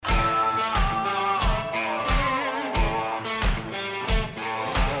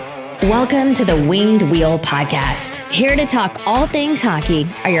Welcome to the Winged Wheel Podcast. Here to talk all things hockey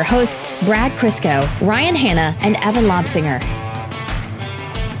are your hosts, Brad Crisco, Ryan Hanna, and Evan Lobsinger.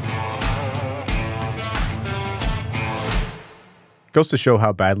 Goes to show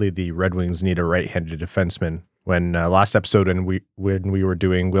how badly the Red Wings need a right-handed defenseman. When last episode when we were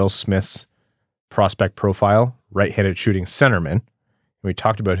doing Will Smith's prospect profile, right-handed shooting centerman, we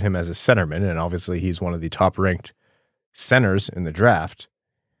talked about him as a centerman, and obviously he's one of the top-ranked centers in the draft.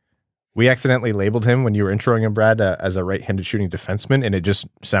 We accidentally labeled him when you were introing him, Brad, as a right-handed shooting defenseman, and it just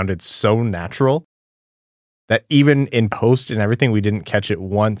sounded so natural that even in post and everything, we didn't catch it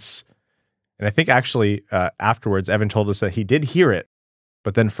once. And I think actually afterwards, Evan told us that he did hear it,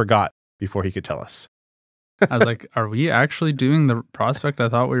 but then forgot before he could tell us. I was like, are we actually doing the prospect I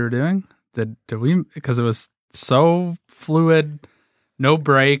thought we were doing? Did we? Because it was so fluid, no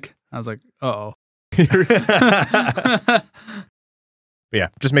break. I was like, uh-oh. Yeah,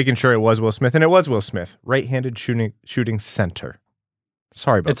 just making sure it was Will Smith, and it was Will Smith, right-handed shooting center.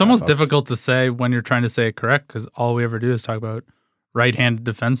 Sorry about that. It's almost folks. difficult to say when you're trying to say it correct because all we ever do is talk about right-handed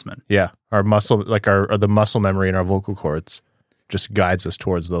defenseman. Yeah, our muscle, like our the muscle memory in our vocal cords, just guides us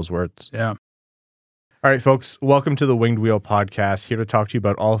towards those words. Yeah. All right, folks, welcome to the Winged Wheel Podcast. Here to talk to you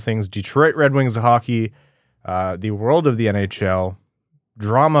about all things Detroit Red Wings hockey, the world of the NHL,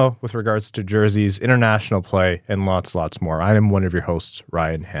 drama with regards to jerseys, international play, and lots more. I am one of your hosts,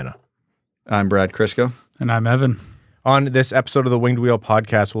 Ryan Hanna. I'm Brad Crisco. And I'm Evan. On this episode of the Winged Wheel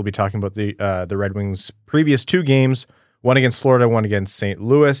Podcast, we'll be talking about the Red Wings' previous two games, one against Florida, one against St.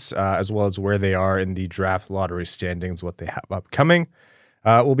 Louis, as well as where they are in the draft lottery standings, what they have upcoming.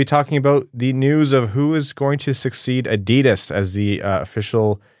 We'll be talking about the news of who is going to succeed Adidas as the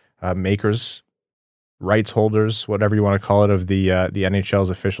official makers, rights holders, whatever you want to call it, of the NHL's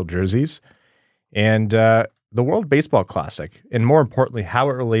official jerseys, and the World Baseball Classic, and more importantly, how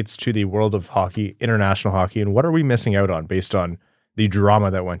it relates to the world of hockey, international hockey, and what are we missing out on based on the drama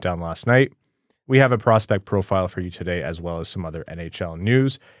that went down last night. We have a prospect profile for you today, as well as some other NHL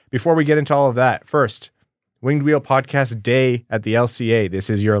news. Before we get into all of that, first, Winged Wheel Podcast Day at the LCA. This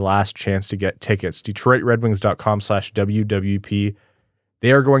is your last chance to get tickets. DetroitRedWings.com/WWP.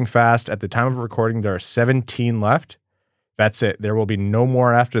 They are going fast. At the time of recording, there are 17 left. That's it. There will be no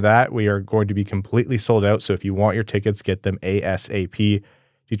more after that. We are going to be completely sold out. So if you want your tickets, get them ASAP.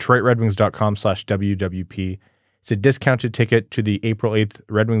 DetroitRedWings.com/WWP. It's a discounted ticket to the April 8th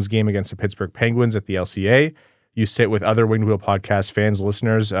Red Wings game against the Pittsburgh Penguins at the LCA. You sit with other Winged Wheel Podcast fans,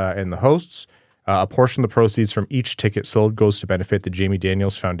 listeners, and the hosts. A portion of the proceeds from each ticket sold goes to benefit the Jamie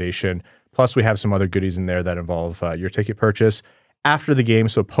Daniels Foundation. Plus, we have some other goodies in there that involve your ticket purchase after the game.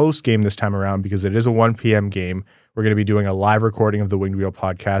 So post-game this time around, because it is a 1 p.m. game, we're going to be doing a live recording of the Winged Wheel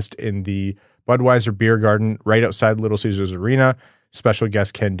Podcast in the Budweiser Beer Garden right outside Little Caesars Arena. Special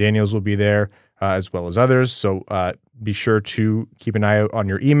guest Ken Daniels will be there, as well as others. So be sure to keep an eye out on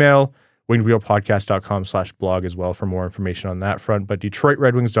your email, wingedwheelpodcast.com/blog as well for more information on that front, but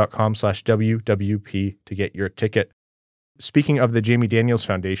DetroitRedWings.com/WWP to get your ticket. Speaking of the Jamie Daniels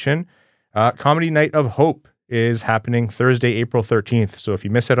Foundation, Comedy Night of Hope is happening Thursday, April 13th. So if you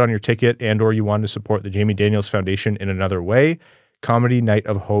miss out on your ticket and or you want to support the Jamie Daniels Foundation in another way, Comedy Night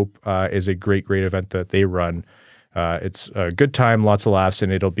of Hope is a great event that they run. It's a good time, lots of laughs,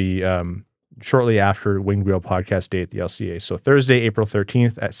 and it'll be shortly after Winged Wheel Podcast Day at the LCA. So Thursday, April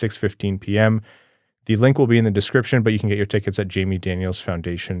 13th at 6:15 p.m. The link will be in the description, but you can get your tickets at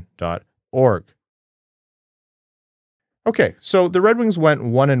jamiedanielsfoundation.org. Okay, so the Red Wings went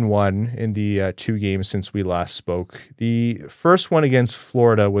 1-1 in the two games since we last spoke. The first one against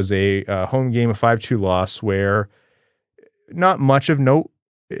Florida was a home game, a 5-2 loss, where not much of note,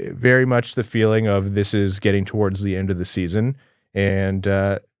 very much the feeling of this is getting towards the end of the season. And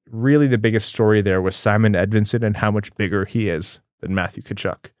really the biggest story there was Simon Edvinsson and how much bigger he is than Matthew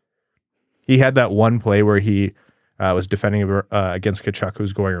Tkachuk. He had that one play where he was defending against Tkachuk, who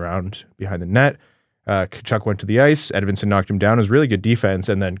was going around behind the net. Tkachuk went to the ice. Edvinsson knocked him down. It was really good defense.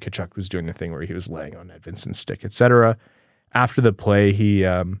 And then Tkachuk was doing the thing where he was laying on Edvinsson's stick, etc. After the play, he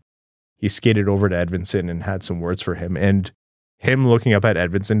skated over to Edvinsson and had some words for him. And him looking up at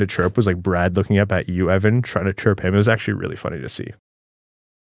Edvinsson to chirp was like Brad looking up at you, Evan, trying to chirp him. It was actually really funny to see.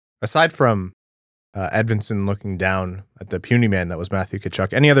 Aside from Edvinsson looking down at the puny man that was Matthew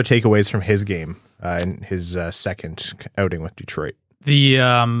Tkachuk, any other takeaways from his game in his second outing with Detroit? The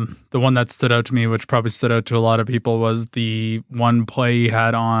one that stood out to me, which probably stood out to a lot of people, was the one play he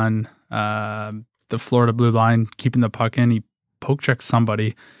had on the Florida blue line, keeping the puck in. He poke checked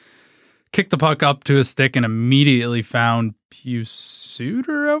somebody, kicked the puck up to his stick, and immediately found Hugh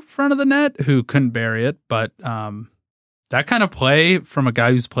Suter out front of the net, who couldn't bury it, but That kind of play from a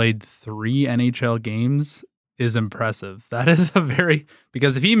guy who's played 3 NHL games is impressive. That is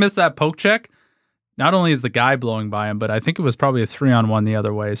because if he missed that poke check, not only is the guy blowing by him, but I think it was probably a 3-on-1 the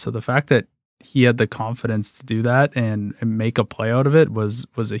other way. So the fact that he had the confidence to do that and make a play out of it was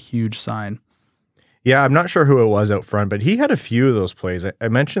a huge sign. Yeah, I'm not sure who it was out front, but he had a few of those plays. I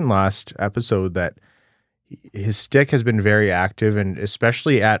mentioned last episode that his stick has been very active, and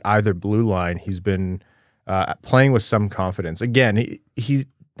especially at either blue line, he's been playing with some confidence. Again, he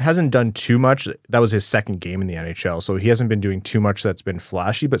hasn't done too much. That was his second game in the NHL, so he hasn't been doing too much that's been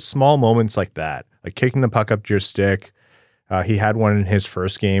flashy, but small moments like that, like kicking the puck up to your stick. He had one in his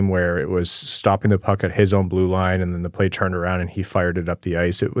first game where it was stopping the puck at his own blue line, and then the play turned around and he fired it up the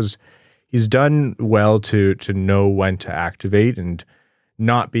ice. He's done well to know when to activate and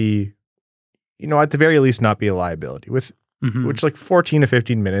not be, at the very least, not be a liability. With which, like 14 to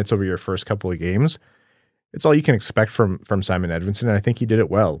 15 minutes over your first couple of games, it's all you can expect from Simon Edvinsson, and I think he did it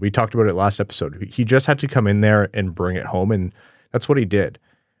well. We talked about it last episode. He just had to come in there and bring it home, and that's what he did.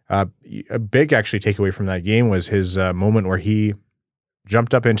 A big actually takeaway from that game was his moment where he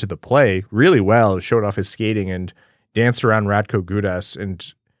jumped up into the play really well, showed off his skating, and danced around Radko Gudas. And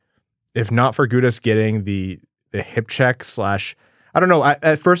if not for Gudas getting the hip check / I don't know.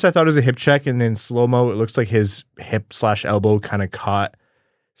 At first I thought it was a hip check, and in slow-mo it looks like his hip / elbow kind of caught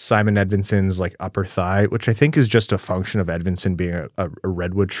Simon Edvinsson's like upper thigh, which I think is just a function of Edvinsson being a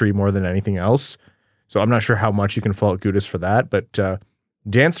redwood tree more than anything else. So I'm not sure how much you can fault Gudas for that, but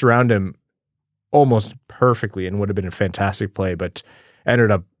danced around him almost perfectly and would have been a fantastic play, but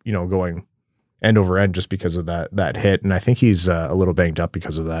ended up, going end over end just because of that hit. And I think he's a little banged up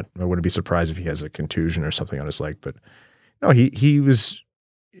because of that. I wouldn't be surprised if he has a contusion or something on his leg, but no,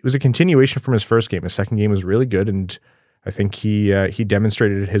 it was a continuation from his first game. His second game was really good, and I think he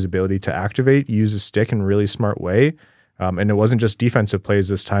demonstrated his ability to activate, use his stick in a really smart way. And it wasn't just defensive plays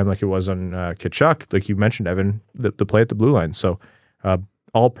this time like it was on Tkachuk, like you mentioned, Evan, the play at the blue line. So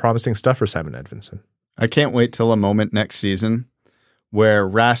all promising stuff for Simon Edvinsson. I can't wait till a moment next season where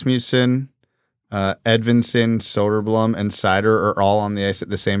Rasmussen, Edvinsson, Soderblom, and Seider are all on the ice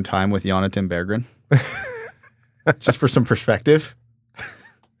at the same time with Jonathan Berggren. Just for some perspective.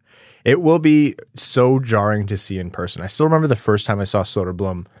 It will be so jarring to see in person. I still remember the first time I saw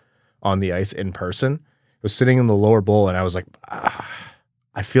Soderblom on the ice in person. I was sitting in the lower bowl, and I was like,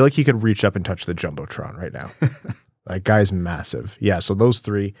 I feel like he could reach up and touch the Jumbotron right now. That guy's massive. Yeah, so those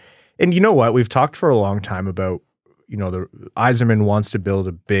three. And you know what? We've talked for a long time about, the Yzerman wants to build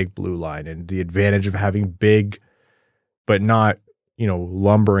a big blue line and the advantage of having big, but not,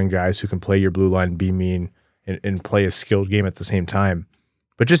 lumbering guys who can play your blue line and be mean and play a skilled game at the same time.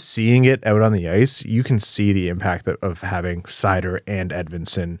 But just seeing it out on the ice, you can see the impact of having Seider and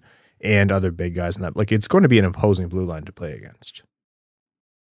Edvinsson and other big guys in that. Like, it's going to be an imposing blue line to play against.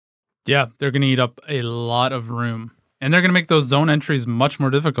 Yeah, they're going to eat up a lot of room. And they're going to make those zone entries much more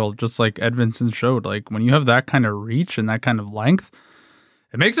difficult, just like Edvinsson showed. Like, when you have that kind of reach and that kind of length,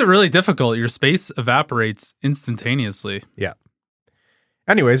 it makes it really difficult. Your space evaporates instantaneously. Yeah.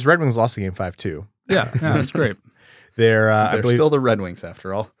 Anyways, Red Wings lost the game 5-2. Yeah, that's great. They're still the Red Wings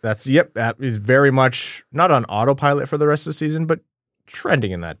after all. That's very much not on autopilot for the rest of the season, but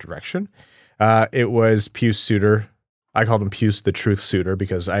trending in that direction. It was Pius Suter. I called him Pius the Truth Suter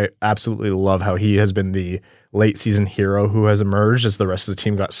because I absolutely love how he has been the late season hero who has emerged as the rest of the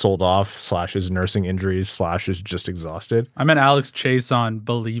team got sold off / is nursing injuries / is just exhausted. I meant Alex Chase on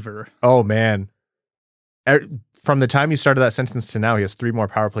Believer. Oh, man. From the time you started that sentence to now, he has 3 more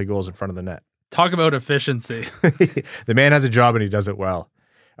power play goals in front of the net. Talk about efficiency. The man has a job and he does it well.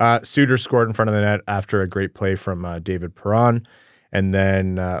 Suter scored in front of the net after a great play from David Perron. And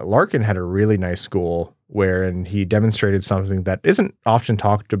then Larkin had a really nice goal wherein he demonstrated something that isn't often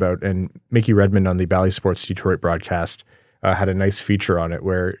talked about. And Mickey Redmond on the Bally Sports Detroit broadcast had a nice feature on it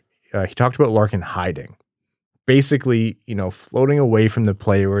where he talked about Larkin hiding. Basically, floating away from the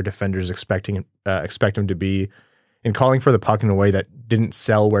play where defenders expect him to be, and calling for the puck in a way that didn't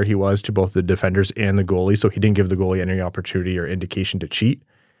sell where he was to both the defenders and the goalie. So he didn't give the goalie any opportunity or indication to cheat.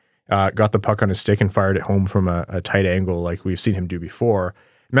 Got the puck on his stick and fired it home from a tight angle like we've seen him do before.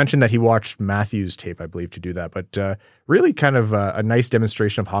 Mentioned that he watched Matthews' tape, I believe, to do that. But really kind of a nice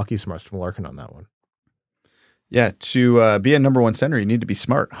demonstration of hockey smarts from Larkin on that one. Yeah, to be a number one center, you need to be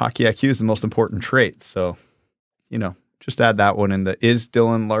smart. Hockey IQ is the most important trait. So, just add that one in the is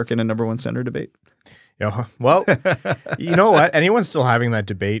Dylan Larkin a number one center debate. Yeah, well, you know what? Anyone's still having that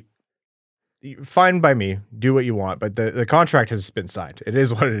debate. Fine by me. Do what you want. But the contract has been signed. It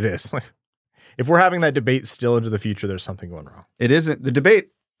is what it is. If we're having that debate still into the future, there's something going wrong. It isn't. The debate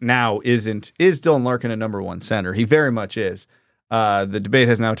now is Dylan Larkin a number one center? He very much is. The debate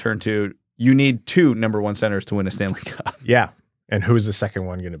has now turned to you need 2 number one centers to win a Stanley Cup. Yeah. And who's the second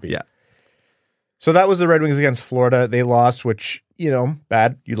one going to be? Yeah. So that was the Red Wings against Florida. They lost, which,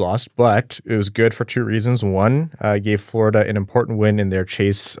 bad, you lost, but it was good for 2 reasons. One, gave Florida an important win in their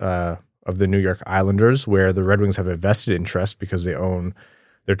chase of the New York Islanders, where the Red Wings have a vested interest because they own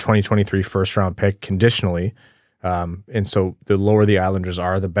their 2023 first-round pick conditionally. And so the lower the Islanders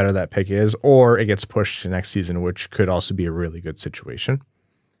are, the better that pick is, or it gets pushed to next season, which could also be a really good situation.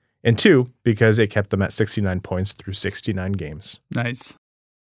 And 2, because it kept them at 69 points through 69 games. Nice.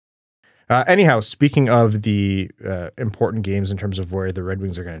 Anyhow, speaking of the important games in terms of where the Red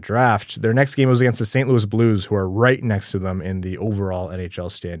Wings are going to draft, their next game was against the St. Louis Blues, who are right next to them in the overall NHL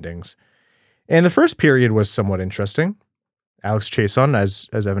standings. And the first period was somewhat interesting. Alex Chiasson,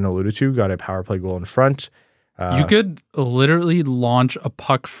 as Evan alluded to, got a power play goal in front. You could literally launch a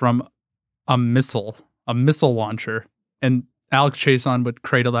puck from a missile launcher, and Alex Chiasson would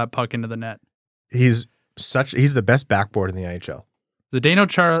cradle that puck into the net. He's the best backboard in the NHL. The Zdeno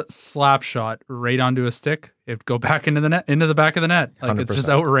Chara slap shot right onto a stick, it'd go back into the net, into the back of the net. Like 100%. It's just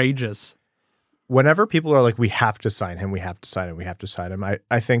outrageous. Whenever people are like, we have to sign him,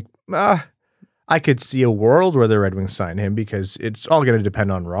 I think I could see a world where the Red Wings sign him because it's all going to depend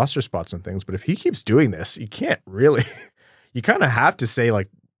on roster spots and things. But if he keeps doing this, you can't really, you kind of have to say, like,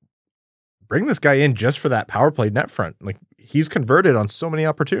 bring this guy in just for that power play net front. Like, he's converted on so many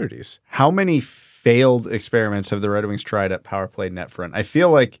opportunities. How many failed experiments have the Red Wings tried at power play net front? I feel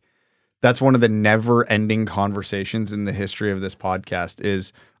like that's one of the never-ending conversations in the history of this podcast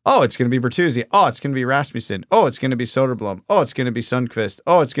is, oh, it's going to be Bertuzzi. Oh, it's going to be Rasmussen. Oh, it's going to be Soderblom. Oh, it's going to be Sundqvist.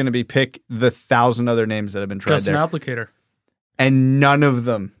 Oh, it's going to be pick the 1,000 other names that have been tried Just there. an applicator. And none of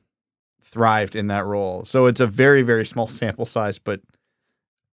them thrived in that role. So it's a very, very small sample size, but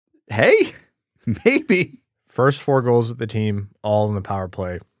hey, maybe. First 4 goals of the team, all in the power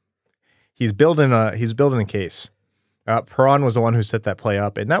play. He's building a case. Perron was the one who set that play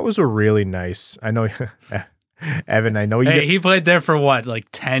up, and that was a really nice. I know, Evan. I know you. Hey, he played there for what, like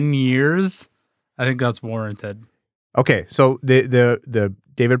 10 years? I think that's warranted. Okay, so the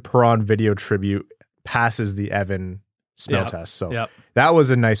David Perron video tribute passes the Evan smell test. So that was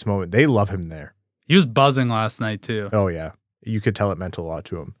a nice moment. They love him there. He was buzzing last night too. Oh yeah, you could tell it meant a lot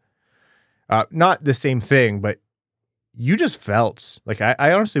to him. Not the same thing, but you just felt like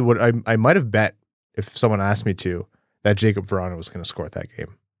I honestly would. I might have bet if someone asked me to that Jacob Verano was going to score that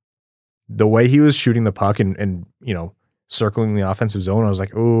game. The way he was shooting the puck and circling the offensive zone, I was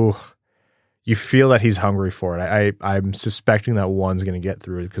like, oh, you feel that he's hungry for it. I'm suspecting that one's going to get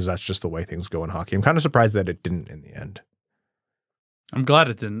through because that's just the way things go in hockey. I'm kind of surprised that it didn't in the end. I'm glad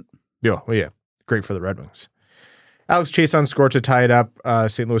it didn't. Yeah, well, yeah, great for the Red Wings. Alex Chiasson scored to tie it up.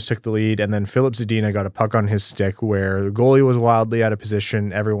 St. Louis took the lead, and then Philip Zadina got a puck on his stick where the goalie was wildly out of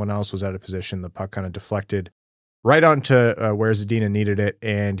position. Everyone else was out of position. The puck kind of deflected right onto where Zadina needed it,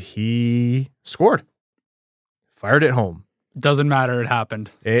 and he scored. Fired it home. Doesn't matter. It happened.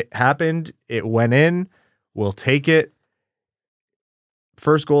 It happened. It went in. We'll take it.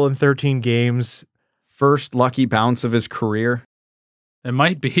 First goal in 13 games. First lucky bounce of his career. It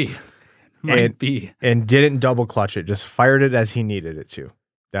might be. And didn't double clutch it. Just fired it as he needed it to.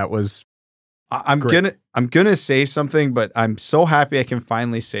 That was I'm gonna say something, but I'm so happy I can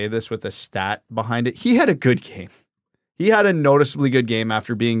finally say this with a stat behind it. He had a good game. He had a noticeably good game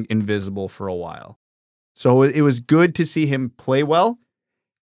after being invisible for a while. So it was good to see him play well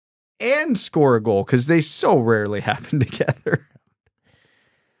and score a goal because they so rarely happen together.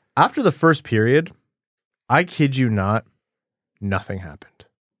 After the first period, I kid you not, nothing happened.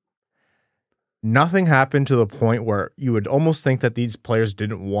 Nothing happened to the point where you would almost think that these players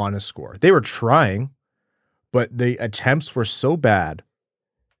didn't want to score. They were trying, but the attempts were so bad.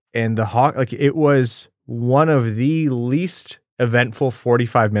 And it was one of the least eventful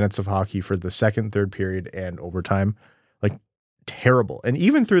 45 minutes of hockey for the second, third period and overtime. Like, terrible. And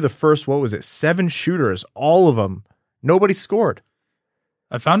even through the first, 7 shooters, all of them, nobody scored.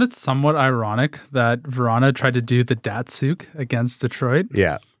 I found it somewhat ironic that Verana tried to do the Datsuk against Detroit.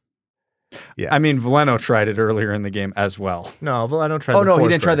 Yeah. I mean, Veleno tried it earlier in the game as well. No, Veleno tried Oh, no, he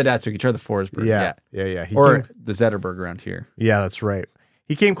didn't try the Datsuk. He tried the Forsberg. Yeah. The Zetterberg around here. Yeah, that's right.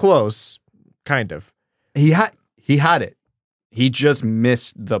 He came close, kind of. He had it. He just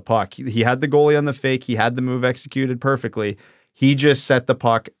missed the puck. He had the goalie on the fake. He had the move executed perfectly. He just set the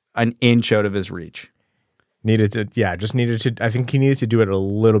puck an inch out of his reach. I think he needed to do it a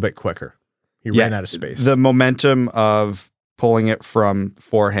little bit quicker. He ran out of space. The momentum of pulling it from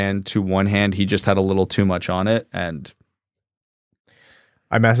forehand to one hand, he just had a little too much on it. And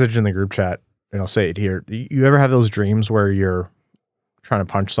I messaged in the group chat, and I'll say it here. You ever have those dreams where you're trying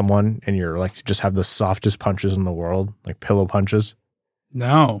to punch someone and you're like, just have the softest punches in the world, like pillow punches?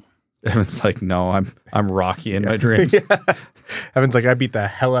 No. Evan's like, no, I'm Rocky in my dreams. Yeah. Evan's like, I beat the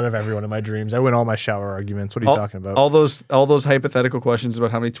hell out of everyone in my dreams. I win all my shower arguments. What are you talking about? All those hypothetical questions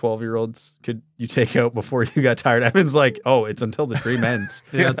about how many 12-year-olds could you take out before you got tired. Evan's like, oh, it's until the dream ends.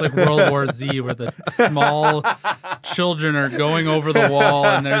 Yeah, it's like World War Z where the small children are going over the wall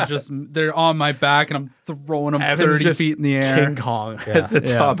and they're on my back and I'm throwing them Evan's 30 feet in the air. King Kong at the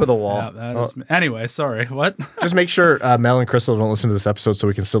top of the wall. Yeah, that is, anyway, sorry. What? Just make sure Mel and Crystal don't listen to this episode so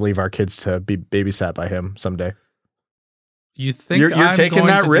we can still leave our kids to be babysat by him someday. You think you're I'm taking going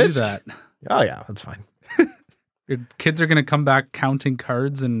that to risk? do that? Oh, yeah, that's fine. Your kids are going to come back counting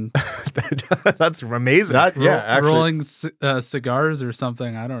cards and That's amazing. Actually, rolling cigars or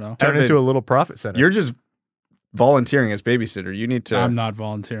something. I don't know. Turn into a little profit center. you're just volunteering as babysitter. You need to. I'm not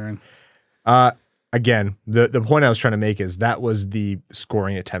volunteering. Again, the point I was trying to make is that was the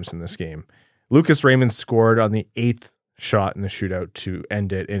scoring attempts in this game. Lucas Raymond scored on the 8th shot in the shootout to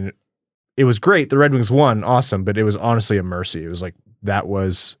end it, and it was great. The Red Wings won, awesome, but it was honestly a mercy. It was like that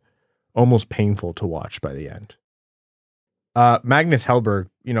was almost painful to watch by the end. Magnus Hellberg,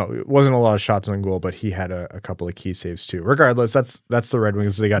 it wasn't a lot of shots on goal, but he had a couple of key saves too. Regardless, that's the Red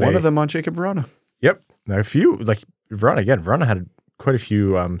Wings. They got one of them on Jacob Vrana. Yep, a few like Vrana. Again, Vrana had quite a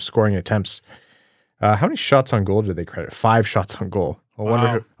few scoring attempts. How many shots on goal did they credit? 5 shots on goal. I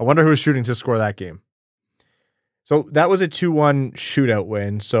wonder who was shooting to score that game. So that was a 2-1 shootout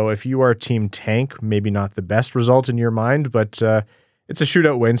win. So if you are Team Tank, maybe not the best result in your mind, but it's a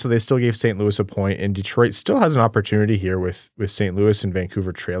shootout win. So they still gave St. Louis a point, and Detroit still has an opportunity here with St. Louis and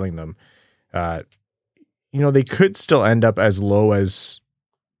Vancouver trailing them. They could still end up as low as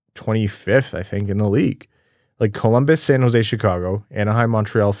 25th, I think, in the league. Like Columbus, San Jose, Chicago, Anaheim,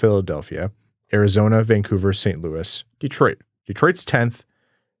 Montreal, Philadelphia, Arizona, Vancouver, St. Louis, Detroit. Detroit's 10th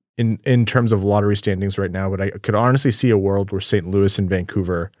in terms of lottery standings right now, but I could honestly see a world where St. Louis and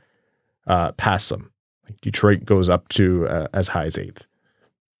Vancouver pass them. Like Detroit goes up to as high as 8th.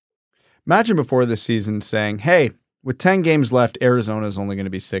 Imagine before this season saying, hey, with 10 games left, Arizona is only going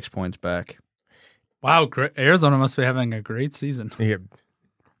to be 6 points back. Wow, Arizona must be having a great season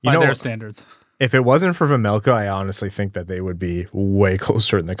by their standards. If it wasn't for Vejmelka, I honestly think that they would be way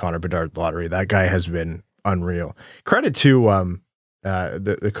closer in the Connor Bedard lottery. That guy has been unreal. Credit to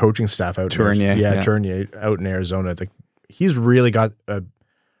the coaching staff out Tournier. Tournier out in Arizona. He's really got a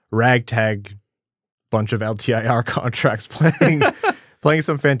ragtag bunch of LTIR contracts playing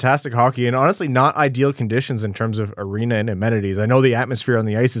some fantastic hockey, and honestly not ideal conditions in terms of arena and amenities. I know the atmosphere on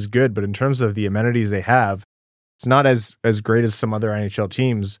the ice is good, but in terms of the amenities they have, it's not as great as some other NHL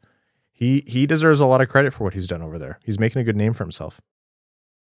teams. He deserves a lot of credit for what he's done over there. He's making a good name for himself.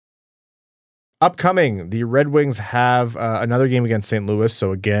 Upcoming, the Red Wings have another game against St. Louis.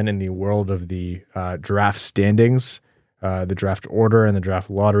 So again, in the world of the draft standings, the draft order and the draft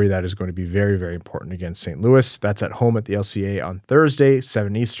lottery, that is going to be very, very important against St. Louis. That's at home at the LCA on Thursday,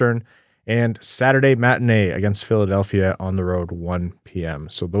 7 Eastern, and Saturday matinee against Philadelphia on the road, 1 p.m.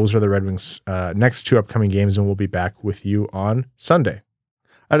 So those are the Red Wings' next 2 upcoming games, and we'll be back with you on Sunday.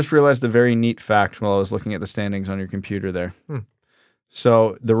 I just realized a very neat fact while I was looking at the standings on your computer there.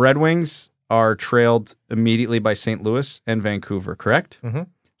 So the Red Wings are trailed immediately by St. Louis and Vancouver, correct? Mm-hmm.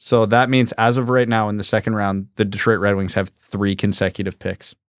 So that means as of right now in the second round, the Detroit Red Wings have 3 consecutive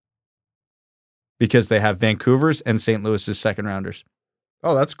picks because they have Vancouver's and St. Louis's second rounders.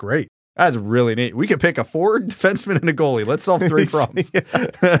 Oh, that's great. That's really neat. We could pick a forward, defenseman, and a goalie. Let's solve 3 problems.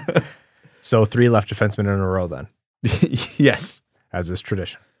 So 3 left defensemen in a row then. Yes. As is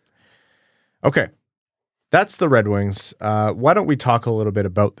tradition. Okay. That's the Red Wings. Why don't we talk a little bit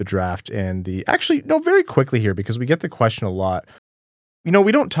about the draft and very quickly here, because we get the question a lot.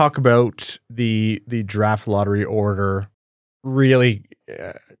 We don't talk about the draft lottery order really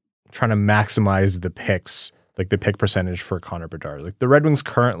trying to maximize the picks, like the pick percentage for Connor Bedard. Like the Red Wings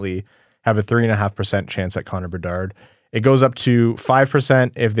currently have a 3.5% chance at Connor Bedard. It goes up to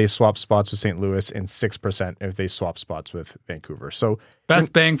 5% if they swap spots with St. Louis and 6% if they swap spots with Vancouver. So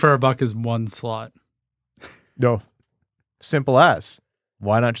best bang for a buck is 1 slot. No, simple as.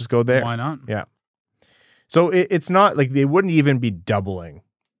 Why not just go there? Why not? Yeah. So it's not like they wouldn't even be doubling.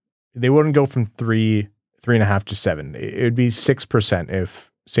 They wouldn't go from 3.5 to 7. It would be 6%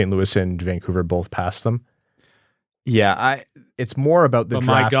 if St. Louis and Vancouver both pass them. Yeah, it's more about the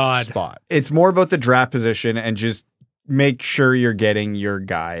draft spot. It's more about the draft position and just make sure you're getting your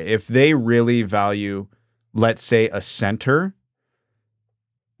guy. If they really value, let's say, a center,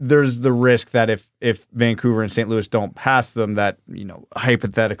 there's the risk that if Vancouver and St. Louis don't pass them, that,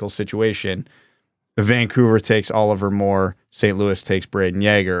 hypothetical situation, Vancouver takes Oliver Moore, St. Louis takes Braden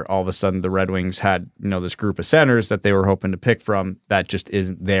Yager. All of a sudden, the Red Wings had, this group of centers that they were hoping to pick from that just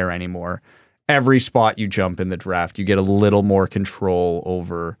isn't there anymore. Every spot you jump in the draft, you get a little more control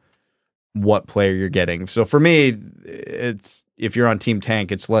over what player you're getting. So for me, it's, if you're on Team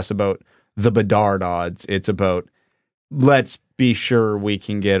Tank, it's less about the Bedard odds. It's about, let's be sure we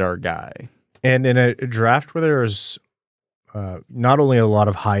can get our guy. And in a draft where there's not only a lot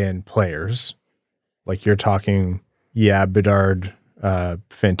of high-end players, like you're talking, Bedard,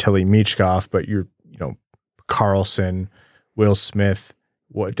 Fantilli, Michkov, but you're, Carlson, Will Smith,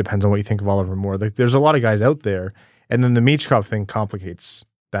 what depends on what you think of Oliver Moore. Like, there's a lot of guys out there. And then the Michkov thing complicates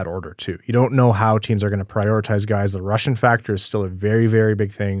that order too. You don't know how teams are going to prioritize guys. The Russian factor is still a very, very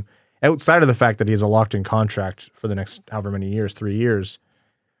big thing. Outside of the fact that he has a locked-in contract for the next however many years, 3 years,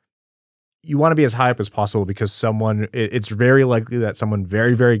 you want to be as high up as possible because it's very likely that someone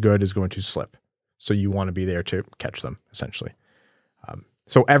very, very good is going to slip. So you want to be there to catch them, essentially.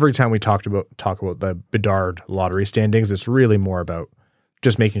 So every time we talk about the Bedard lottery standings, it's really more about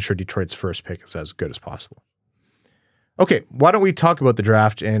just making sure Detroit's first pick is as good as possible. Okay, why don't we talk about the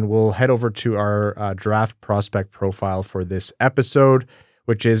draft, and we'll head over to our draft prospect profile for this episode,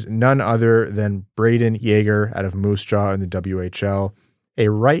 which is none other than Braden Yager out of Moose Jaw in the WHL, a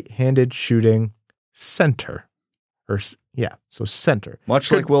right-handed shooting center. So center.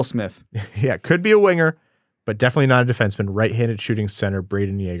 Like Will Smith. Yeah, could be a winger, but definitely not a defenseman. Right-handed shooting center,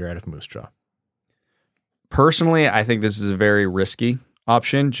 Braden Yager out of Moose Jaw. Personally, I think this is a very risky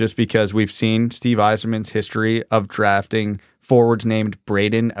option just because we've seen Steve Yzerman's history of drafting forwards named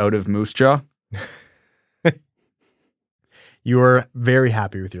Braden out of Moose Jaw. You were very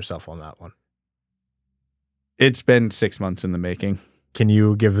happy with yourself on that one. It's been 6 months in the making. Can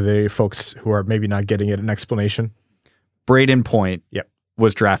you give the folks who are maybe not getting it an explanation? Braden Point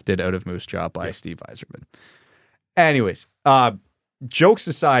was drafted out of Moose Jaw by Steve Yzerman. Anyways, jokes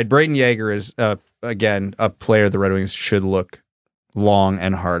aside, Braden Yager is, again, a player the Red Wings should look long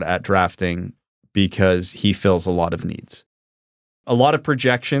and hard at drafting because he fills a lot of needs. A lot of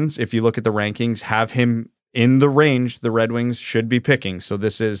projections, if you look at the rankings, have him in the range the Red Wings should be picking. So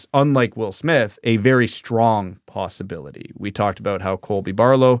this is, unlike Will Smith, a very strong possibility. We talked about how Colby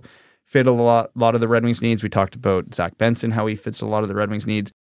Barlow fit a lot of the Red Wings needs. We talked about Zach Benson, how he fits a lot of the Red Wings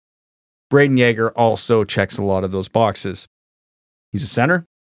needs. Braden Yager also checks a lot of those boxes. He's a center,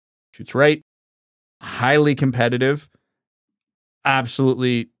 shoots right, highly competitive,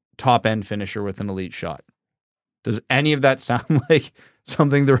 absolutely top-end finisher with an elite shot. Does any of that sound like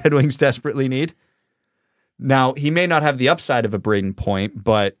something the Red Wings desperately need? Now, he may not have the upside of a Braden Point,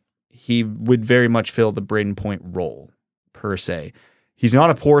 but he would very much fill the Braden Point role, per se. He's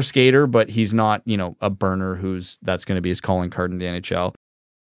not a poor skater, but he's not, a burner that's going to be his calling card in the NHL.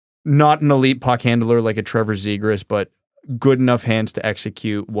 Not an elite puck handler like a Trevor Zegras, but good enough hands to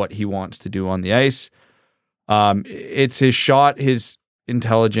execute what he wants to do on the ice. It's his shot, his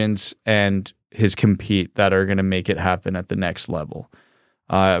intelligence, and his compete that are going to make it happen at the next level.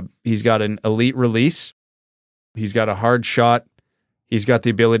 He's got an elite release. He's got a hard shot. He's got the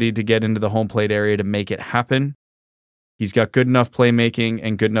ability to get into the home plate area to make it happen. He's got good enough playmaking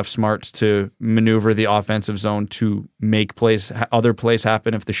and good enough smarts to maneuver the offensive zone to make other plays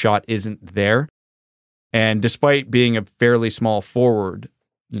happen if the shot isn't there. And despite being a fairly small forward,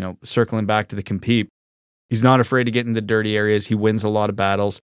 circling back to the compete, he's not afraid to get in the dirty areas. He wins a lot of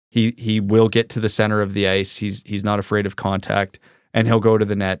battles. He will get to the center of the ice. He's not afraid of contact, and he'll go to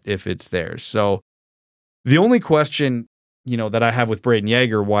the net if it's there. So the only question, that I have with Braden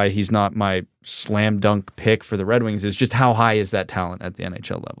Yager, why he's not my slam dunk pick for the Red Wings, is just how high is that talent at the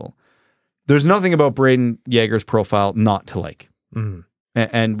NHL level? There's nothing about Braden Yager's profile not to like. Mm-hmm.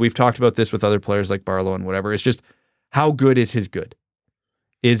 And we've talked about this with other players like Barlow and whatever. It's just, how good is his good?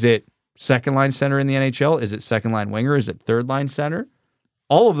 Is it second line center in the NHL? Is it second line winger? Is it third line center?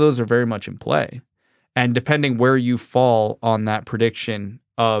 All of those are very much in play. And depending where you fall on that prediction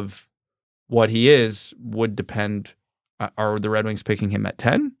of what he is would depend. Are the Red Wings picking him at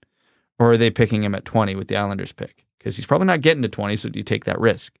 10 or are they picking him at 20 with the Islanders pick? Because he's probably not getting to 20, so do you take that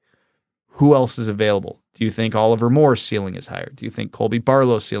risk? Who else is available? Do you think Oliver Moore's ceiling is higher? Do you think Colby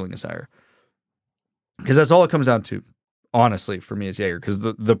Barlow's ceiling is higher? Because that's all it comes down to, honestly, for me as Yager. Because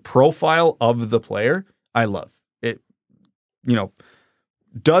the profile of the player, I love. It.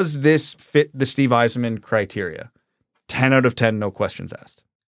 Does this fit the Steve Yzerman criteria? 10 out of 10, no questions asked.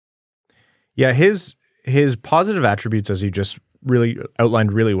 Yeah, his positive attributes, as you just really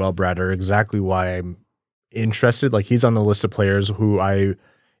outlined really well, Brad, are exactly why I'm interested. Like, he's on the list of players who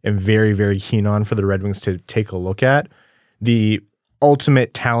am very, very keen on for the Red Wings to take a look at. The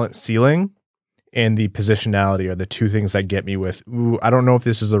ultimate talent ceiling and the positionality are the two things that get me with, I don't know if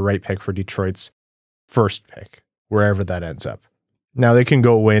this is the right pick for Detroit's first pick, wherever that ends up. Now, they can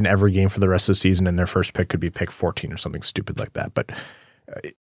go win every game for the rest of the season, and their first pick could be pick 14 or something stupid like that. But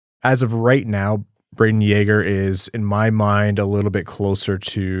as of right now, Braden Yager is, in my mind, a little bit closer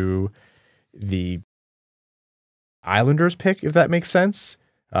to the Islanders pick, if that makes sense.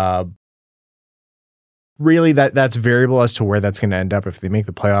 Really, that's variable as to where that's going to end up. If they make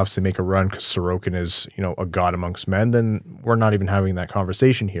the playoffs, they make a run because Sorokin is, a god amongst men, then we're not even having that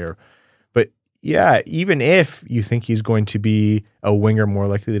conversation here. But yeah, even if you think he's going to be a winger more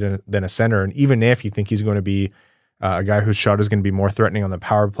likely than a center, and even if you think he's going to be a guy whose shot is going to be more threatening on the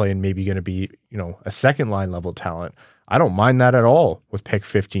power play and maybe going to be, a second line level talent, I don't mind that at all with pick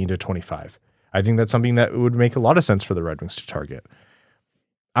 15 to 25. I think that's something that would make a lot of sense for the Red Wings to target.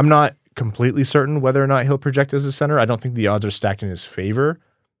 I'm not completely certain whether or not he'll project as a center. I don't think the odds are stacked in his favor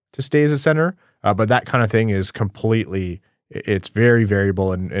to stay as a center, but that kind of thing is it's very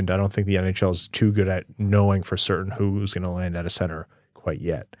variable, and I don't think the NHL is too good at knowing for certain who's going to land at a center quite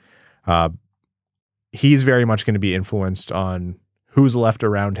yet. He's very much going to be influenced on who's left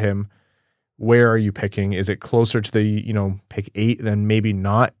around him. Where are you picking? Is it closer to the, pick 8? Then maybe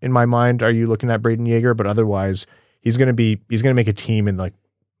not, in my mind. Are you looking at Braden Yager? But otherwise, he's going to make a team in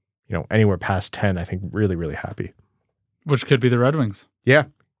anywhere past 10, I think, really, really happy. Which could be the Red Wings. Yeah.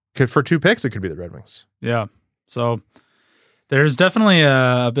 For 2 picks, it could be the Red Wings. Yeah. So there's definitely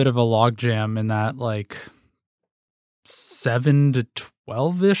a bit of a logjam in that 7 to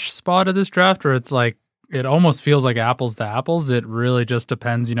 12-ish spot of this draft where it's it almost feels like apples to apples. It really just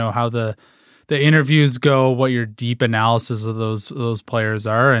depends, how the interviews go, what your deep analysis of those players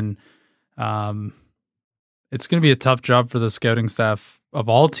are. And it's going to be a tough job for the scouting staff of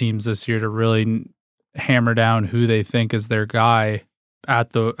all teams this year to really hammer down who they think is their guy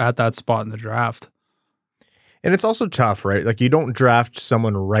at that spot in the draft. And it's also tough, right? You don't draft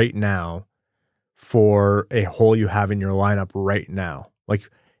someone right now for a hole you have in your lineup right now.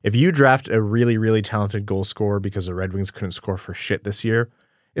 If you draft a really, really talented goal scorer because the Red Wings couldn't score for shit this year,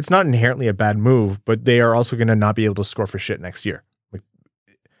 it's not inherently a bad move, but they are also going to not be able to score for shit next year.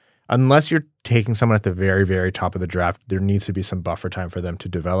 Unless you're taking someone at the very, very top of the draft, there needs to be some buffer time for them to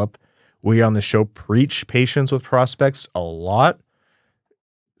develop. We on the show preach patience with prospects a lot.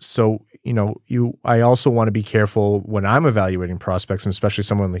 So, I also want to be careful when I'm evaluating prospects, and especially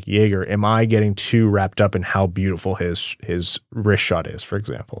someone like Yager. Am I getting too wrapped up in how beautiful his wrist shot is, for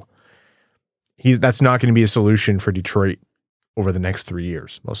example? That's not going to be a solution for Detroit over the next 3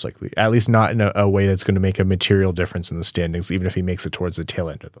 years, most likely. At least not in a way that's going to make a material difference in the standings, even if he makes it towards the tail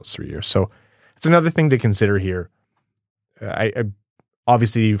end of those 3 years. So it's another thing to consider here. I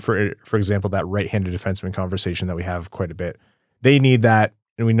obviously, for example, that right-handed defenseman conversation that we have quite a bit, they need that.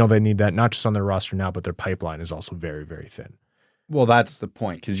 And we know they need that not just on their roster now, but their pipeline is also very, very thin. Well, that's the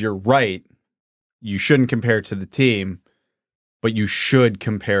point, because you're right. You shouldn't compare it to the team, but you should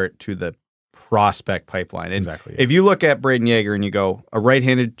compare it to the prospect pipeline. And exactly. If you look at Braden Yager and you go, a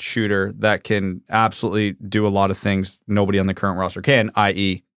right-handed shooter that can absolutely do a lot of things nobody on the current roster can,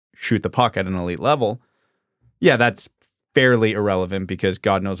 i.e. shoot the puck at an elite level, yeah, that's fairly irrelevant because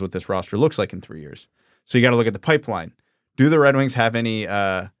God knows what this roster looks like in 3 years. So you got to look at the pipeline. Do the Red Wings have any,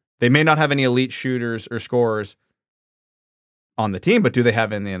 they may not have any elite shooters or scorers on the team, but do they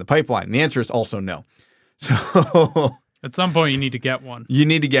have any in the pipeline? And the answer is also no. So at some point you need to get one. You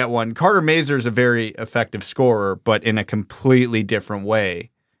need to get one. Carter Mazur is a very effective scorer, but in a completely different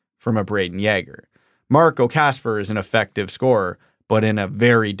way from a Braden Yager. Marco Kasper is an effective scorer, but in a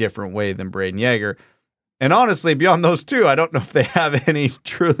very different way than Braden Yager. And honestly, beyond those two, I don't know if they have any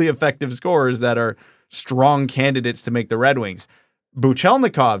truly effective scorers that are strong candidates to make the Red Wings.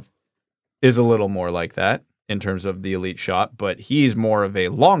 Buchelnikov is a little more like that in terms of the elite shot, but he's more of a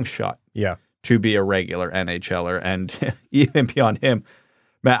long shot to be a regular NHLer. And even beyond him,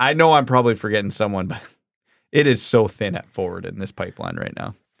 man, I know I'm probably forgetting someone, but it is so thin at forward in this pipeline right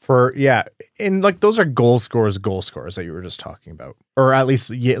now. And those are goal scorers that you were just talking about, or at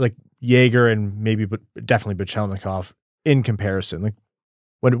least Yager and maybe, but definitely Buchelnikov in comparison.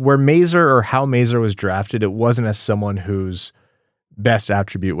 Where Mazur or how Mazur was drafted, it wasn't as someone whose best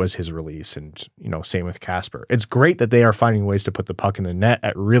attribute was his release, and same with Kasper. It's great that they are finding ways to put the puck in the net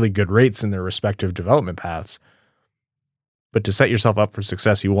at really good rates in their respective development paths. But to set yourself up for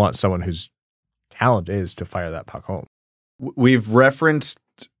success, you want someone whose talent is to fire that puck home. We've referenced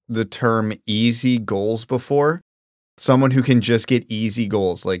the term easy goals before. Someone who can just get easy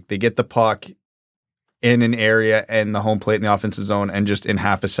goals. They get the puck in an area and the home plate in the offensive zone, and just in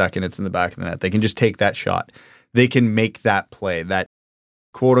half a second, it's in the back of the net. They can just take that shot. They can make that play, that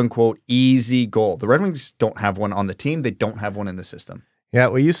quote unquote easy goal. The Red Wings don't have one on the team. They don't have one in the system. Yeah,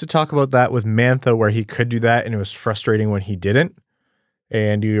 we used to talk about that with Mantha, where he could do that, and it was frustrating when he didn't.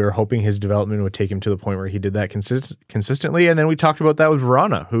 And you were hoping his development would take him to the point where he did that consistently. And then we talked about that with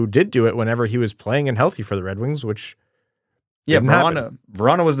Verona, who did do it whenever he was playing and healthy for the Red Wings, which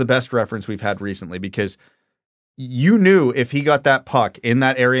Verona was the best reference we've had recently, because you knew if he got that puck in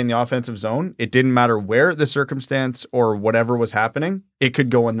that area in the offensive zone, it didn't matter where the circumstance or whatever was happening, it could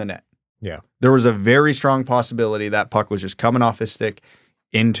go in the net. Yeah. There was a very strong possibility that puck was just coming off his stick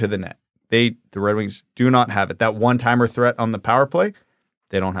into the net. The Red Wings do not have it. That one-timer threat on the power play,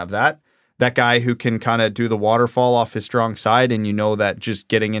 they don't have that. That guy who can kind of do the waterfall off his strong side, and you know that just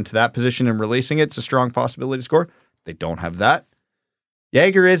getting into that position and releasing it's a strong possibility to score. They don't have that.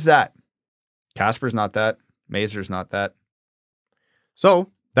 Yager is that. Kasper's not that. Mazur's not that. So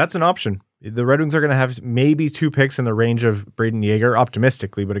that's an option. The Red Wings are going to have maybe 2 picks in the range of Braden Yager,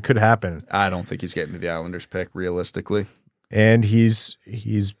 optimistically, but it could happen. I don't think he's getting to the Islanders pick, realistically. And his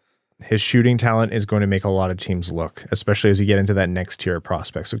shooting talent is going to make a lot of teams look, especially as you get into that next tier of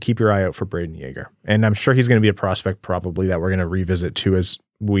prospects. So keep your eye out for Braden Yager. And I'm sure he's going to be a prospect probably that we're going to revisit too, as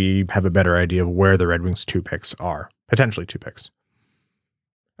we have a better idea of where the Red Wings 2 picks are. Potentially 2 picks.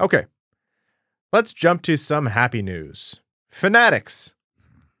 Okay. Let's jump to some happy news. Fanatics.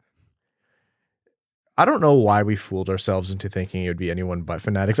 I don't know why we fooled ourselves into thinking it would be anyone but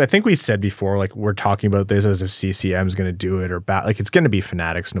Fanatics. I think we said before, like, we're talking about this as if CCM is going to do it or like it's going to be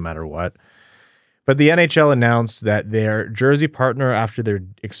Fanatics no matter what. But the NHL announced that their jersey partner after their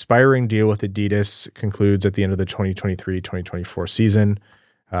expiring deal with Adidas concludes at the end of the 2023-2024 season.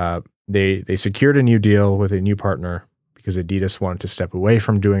 They secured a new deal with a new partner because Adidas wanted to step away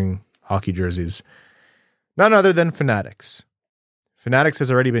from doing hockey jerseys. None other than Fanatics. Fanatics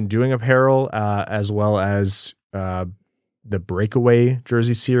has already been doing apparel as well as the breakaway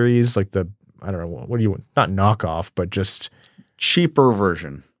jersey series, like the, I don't know, what do you want? Not knockoff, but just cheaper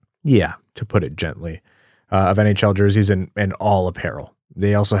version. Yeah, to put it gently, of NHL jerseys and all apparel.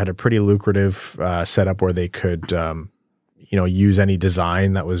 They also had a pretty lucrative setup where they could, use any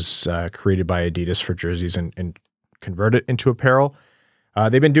design that was created by Adidas for jerseys and convert it into apparel.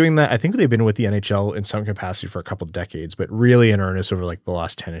 They've been doing that. I think they've been with the NHL in some capacity for a couple of decades, but really in earnest over like the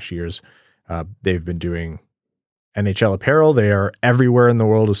last 10-ish years, they've been doing NHL apparel. They are everywhere in the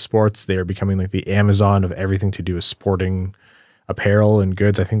world of sports. They are becoming like the Amazon of everything to do with sporting apparel and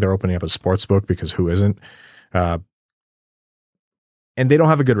goods. I think they're opening up a sports book because who isn't? And they don't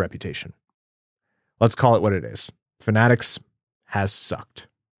have a good reputation. Let's call it what it is. Fanatics has sucked.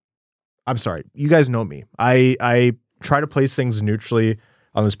 I'm sorry. You guys know me. I try to place things neutrally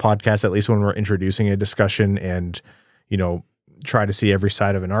on this podcast, at least when we're introducing a discussion and, try to see every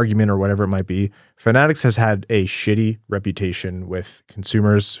side of an argument or whatever it might be. Fanatics has had a shitty reputation with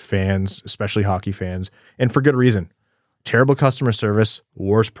consumers, fans, especially hockey fans, and for good reason. Terrible customer service,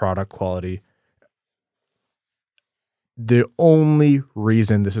 worst product quality. The only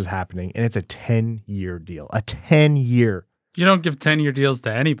reason this is happening, and it's a 10-year deal, a 10-year. You don't give 10-year deals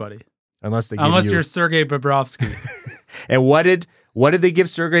to anybody. Unless you're Sergei Bobrovsky. And what did they give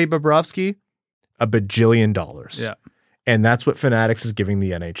Sergei Bobrovsky? $1 bajillion. Yeah. And that's what Fanatics is giving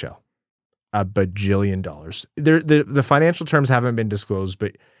the NHL. $1 bajillion. The financial terms haven't been disclosed,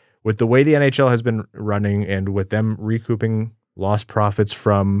 but with the way the NHL has been running and with them recouping lost profits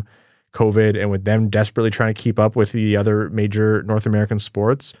from COVID and with them desperately trying to keep up with the other major North American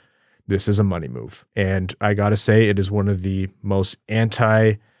sports, this is a money move. And I got to say, it is one of the most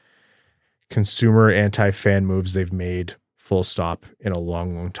anti-consumer, anti-fan moves they've made, full stop, in a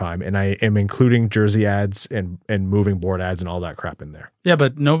long, long time. And I am including jersey ads and moving board ads and all that crap in there. Yeah,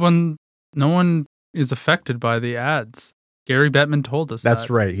 but no one is affected by the ads. Gary Bettman told us That's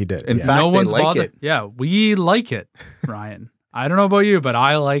that. right, he did. In fact, no one's bothered. It. Yeah, we like it, Ryan. I don't know about you, but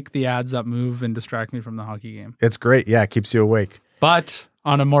I like the ads that move and distract me from the hockey game. It's great. Yeah, it keeps you awake. But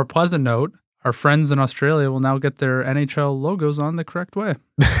on a more pleasant note, our friends in Australia will now get their NHL logos on the correct way.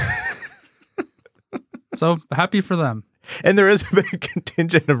 So happy for them. And there is a big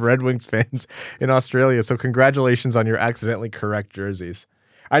contingent of Red Wings fans in Australia. So congratulations on your accidentally correct jerseys.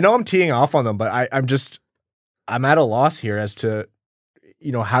 I know I'm teeing off on them, but I'm at a loss here as to,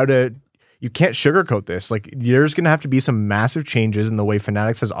 how to, you can't sugarcoat this. Like, there's going to have to be some massive changes in the way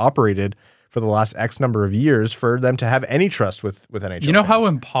Fanatics has operated for the last X number of years for them to have any trust with NHL. You know fans. How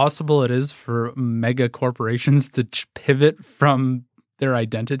impossible it is for mega corporations to pivot from their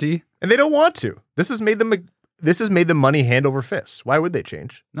identity? And they don't want to. This has made them money hand over fist. Why would they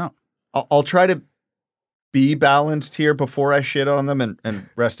change? No. I'll try to be balanced here before I shit on them, and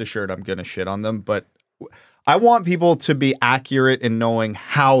rest assured I'm going to shit on them, but I want people to be accurate in knowing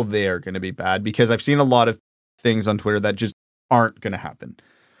how they are going to be bad, because I've seen a lot of things on Twitter that just aren't going to happen.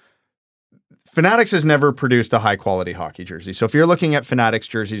 Fanatics has never produced a high quality hockey jersey. So if you're looking at Fanatics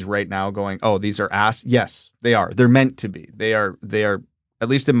jerseys right now going, oh, these are ass. Yes, they are. They're meant to be. They are, at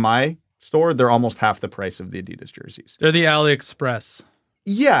least in my store, they're almost half the price of the Adidas jerseys. They're the AliExpress.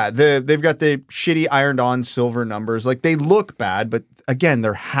 Yeah, they've got the shitty ironed-on silver numbers. Like, they look bad, but again,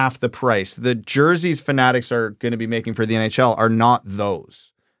 they're half the price. The jerseys Fanatics are going to be making for the NHL are not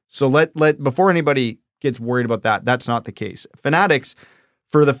those. So let before anybody gets worried about that, that's not the case. Fanatics,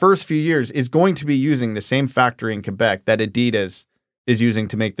 for the first few years, is going to be using the same factory in Quebec that Adidas is using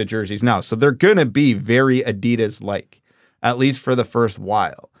to make the jerseys now. So they're going to be very Adidas-like, at least for the first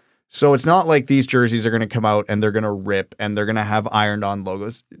while. So it's not like these jerseys are going to come out and they're going to rip and they're going to have ironed-on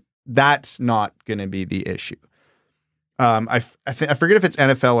logos. That's not going to be the issue. I forget if it's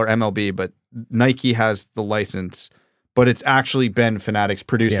NFL or MLB, but Nike has the license, but it's actually been Fanatics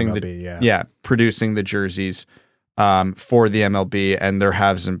producing MLB, producing the jerseys for the MLB, and there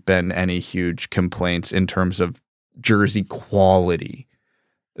hasn't been any huge complaints in terms of jersey quality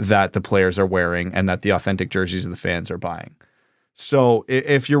that the players are wearing and that the authentic jerseys of the fans are buying. So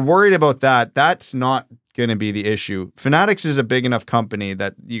if you're worried about that, that's not going to be the issue. Fanatics is a big enough company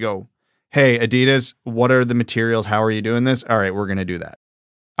that you go, hey, Adidas, what are the materials? How are you doing this? All right, we're going to do that.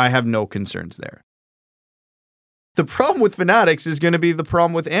 I have no concerns there. The problem with Fanatics is going to be the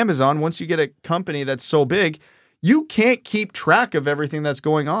problem with Amazon. Once you get a company that's so big, you can't keep track of everything that's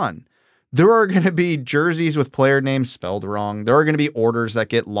going on. There are going to be jerseys with player names spelled wrong. There are going to be orders that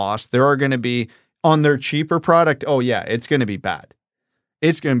get lost. There are going to be on their cheaper product. Oh yeah, it's going to be bad.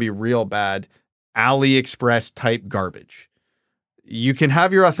 It's going to be real bad. AliExpress type garbage. You can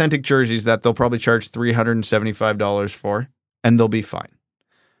have your authentic jerseys that they'll probably charge $375 for, and they'll be fine.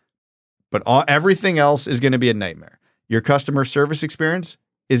 But everything else is going to be a nightmare. Your customer service experience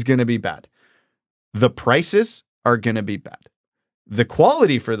is going to be bad. The prices are going to be bad. The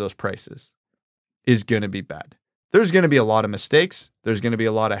quality for those prices is going to be bad. There's going to be a lot of mistakes. There's going to be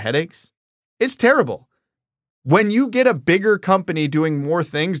a lot of headaches. It's terrible. When you get a bigger company doing more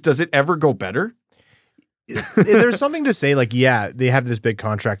things, does it ever go better? There's something to say, like, yeah, they have this big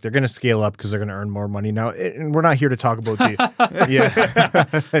contract. They're going to scale up because they're going to earn more money now. And we're not here to talk about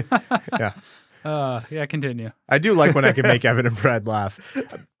Yeah, continue. I do like when I can make Evan and Brad laugh.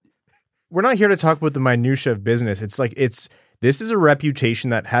 We're not here to talk about the minutia of business. It's like, this is a reputation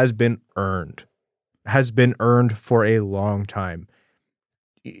that has been earned for a long time.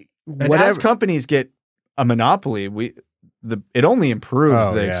 And as companies get a monopoly, it only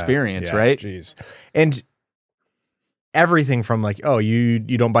improves the experience, right? Jeez. And everything from like, oh, you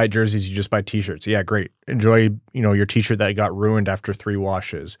don't buy jerseys, you just buy t-shirts. Yeah, great. Enjoy, your t-shirt that got ruined after 3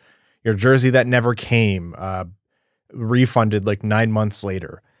 washes. Your jersey that never came, refunded like 9 months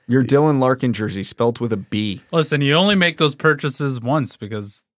later. Your Dylan Larkin jersey spelt with a B. Listen, you only make those purchases once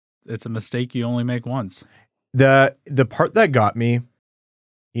because it's a mistake you only make once. The part that got me,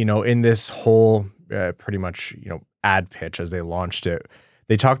 in this whole pretty much, ad pitch as they launched it,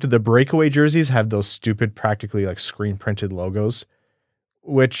 they talked to the breakaway jerseys have those stupid, practically like screen printed logos,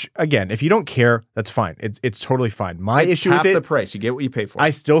 which again, if you don't care, that's fine. It's totally fine. My issue with half the price. You get what you pay for. I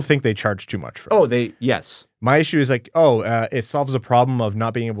still think they charge too much for it. Yes. My issue is like, it solves a problem of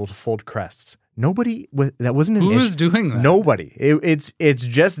not being able to fold crests. Nobody, that wasn't an issue. Who was doing that? Nobody. It's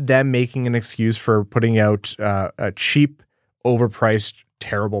just them making an excuse for putting out a cheap, overpriced,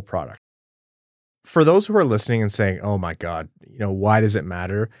 terrible product. For those who are listening and saying, oh my God, why does it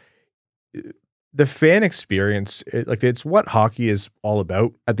matter? The fan experience, it's what hockey is all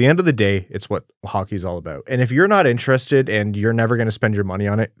about. At the end of the day, it's what hockey is all about. And if you're not interested and you're never going to spend your money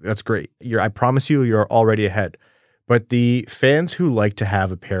on it, that's great. I promise you're already ahead. But the fans who like to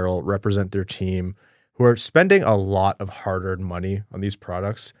have apparel, represent their team, who are spending a lot of hard-earned money on these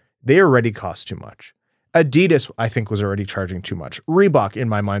products, they already cost too much. Adidas, I think, was already charging too much. Reebok, in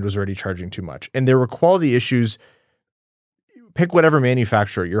my mind, was already charging too much. And there were quality issues. Pick whatever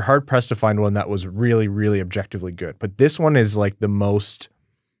manufacturer. You're hard-pressed to find one that was really, really objectively good. But this one is like the most,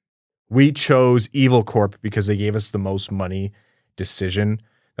 we chose Evil Corp because they gave us the most money decision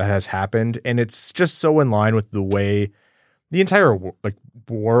that has happened. And it's just so in line with the way the entire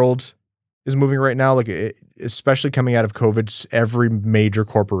world is moving right now. Especially coming out of COVID, every major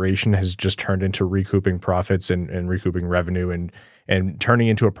corporation has just turned into recouping profits and recouping revenue and turning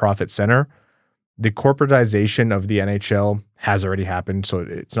into a profit center. The corporatization of the NHL has already happened, so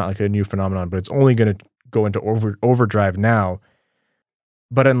it's not like a new phenomenon, but it's only going to go into overdrive now.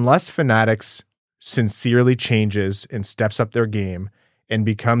 But unless Fanatics sincerely changes and steps up their game and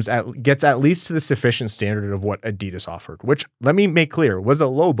gets at least to the sufficient standard of what Adidas offered, which, let me make clear, was a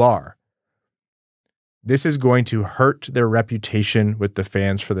low bar. This is going to hurt their reputation with the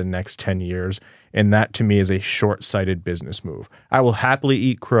fans for the next 10 years, and that to me is a short-sighted business move. I will happily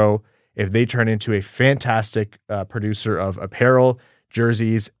eat crow if they turn into a fantastic producer of apparel,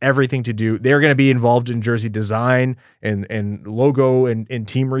 jerseys, everything to do. They're going to be involved in jersey design and logo and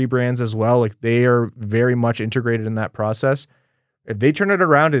team rebrands as well. Like, they are very much integrated in that process. If they turn it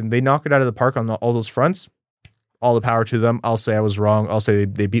around and they knock it out of the park on all those fronts, all the power to them. I'll say I was wrong. I'll say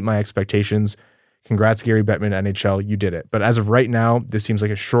they beat my expectations. Congrats, Gary Bettman, NHL. You did it. But as of right now, this seems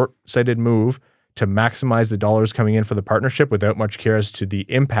like a short-sighted move to maximize the dollars coming in for the partnership without much care as to the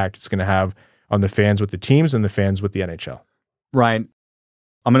impact it's going to have on the fans with the teams and the fans with the NHL. Ryan,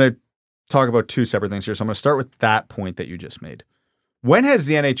 I'm going to talk about two separate things here. So I'm going to start with that point that you just made. When has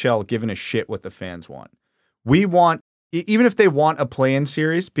the NHL given a shit what the fans want? We want, even if they want a play-in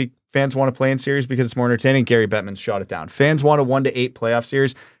series, fans want a play-in series because it's more entertaining, Gary Bettman's shot it down. Fans want a 1-8 playoff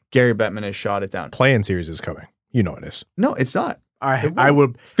series, Gary Bettman has shot it down. Play-in series is coming. You know it is. No, it's not. I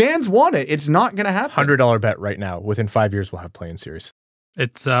would. Fans want it. It's not going to happen. $100 bet right now. Within 5 years, we'll have play-in series.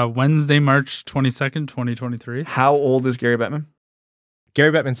 It's Wednesday, March 22nd, 2023. How old is Gary Bettman?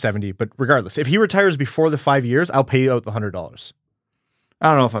 Gary Bettman's 70, but regardless, if he retires before the 5 years, I'll pay you out the $100. I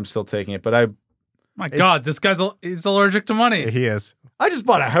don't know if I'm still taking it, but My God, this guy's he's allergic to money. He is. I just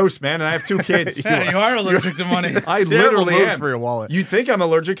bought a house, man, and I have 2 kids. Yeah, you are allergic to money. I literally am. For your wallet. You think I'm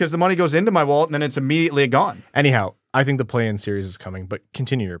allergic because the money goes into my wallet and then it's immediately gone. Anyhow, I think the play-in series is coming, but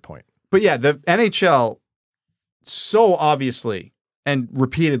continue your point. But yeah, the NHL so obviously and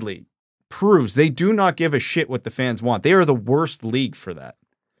repeatedly proves they do not give a shit what the fans want. They are the worst league for that.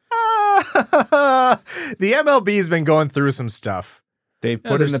 The MLB has been going through some stuff. They've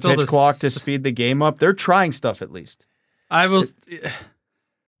put in the pitch clock to speed the game up. They're trying stuff at least.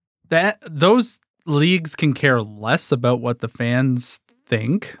 Those leagues can care less about what the fans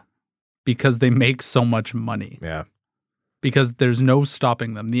think because they make so much money. Yeah. Because there's no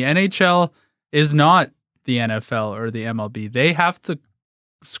stopping them. The NHL is not the NFL or the MLB. They have to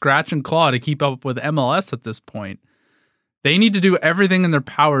scratch and claw to keep up with MLS at this point. They need to do everything in their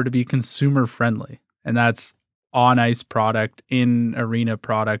power to be consumer friendly. And that's on ice product, in arena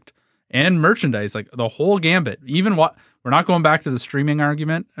product, and merchandise, like the whole gambit. Even we're not going back to the streaming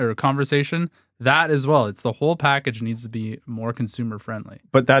argument or conversation. That as well. It's the whole package needs to be more consumer friendly.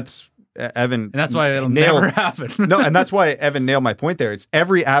 But that's Evan. And that's why it'll never happen. No, and that's why Evan nailed my point there. It's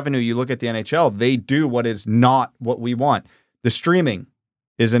every avenue you look at the NHL, they do what is not what we want. The streaming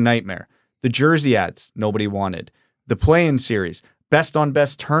is a nightmare. The jersey ads, nobody wanted. The play-in series, best on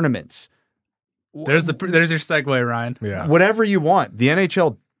best tournaments. There's your segue, Ryan. Yeah. Whatever you want. The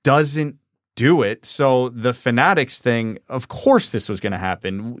NHL doesn't do it. So the Fanatics thing, of course this was going to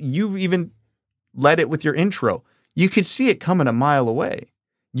happen. You even led it with your intro. You could see it coming a mile away.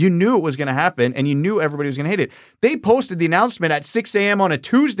 You knew it was going to happen, and you knew everybody was going to hate it. They posted the announcement at 6 a.m. on a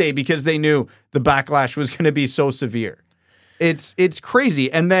Tuesday because they knew the backlash was going to be so severe. It's crazy.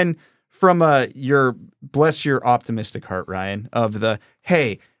 And then from bless your optimistic heart, Ryan, of the,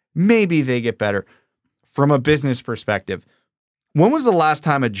 hey, maybe they get better. From a business perspective, when was the last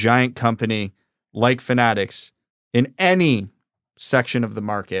time a giant company like Fanatics in any section of the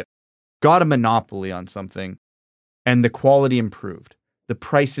market got a monopoly on something and the quality improved? The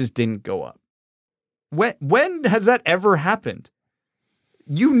prices didn't go up. When has that ever happened?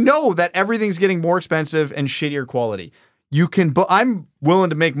 You know that everything's getting more expensive and shittier quality. I'm willing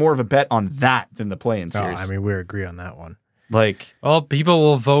to make more of a bet on that than the play-in series. I mean, we agree on that one. Well, people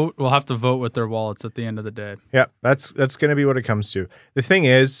will vote. Will have to vote with their wallets at the end of the day. Yeah, that's going to be what it comes to. The thing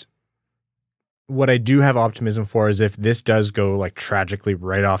is, what I do have optimism for is if this does go like tragically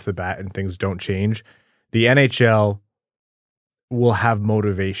right off the bat and things don't change, the NHL will have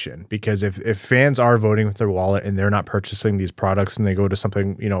motivation, because if fans are voting with their wallet and they're not purchasing these products and they go to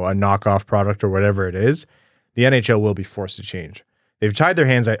something, a knockoff product or whatever it is, the NHL will be forced to change. They've tied their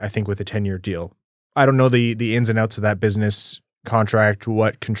hands, I think, with a 10-year deal. I don't know the ins and outs of that business contract,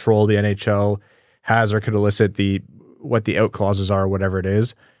 what control the NHL has or could elicit what the out clauses are, or whatever it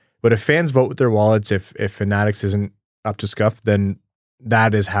is. But if fans vote with their wallets, if Fanatics isn't up to scuff, then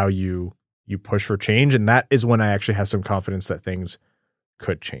that is how you push for change. And that is when I actually have some confidence that things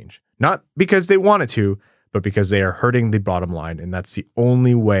could change. Not because they want it to, but because they are hurting the bottom line. And that's the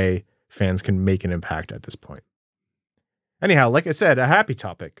only way fans can make an impact at this point. Anyhow, like I said, a happy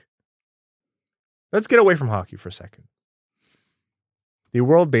topic. Let's get away from hockey for a second. The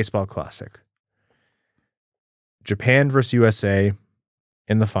World Baseball Classic. Japan versus USA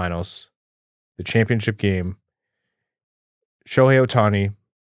in the finals. the championship game, Shohei Ohtani,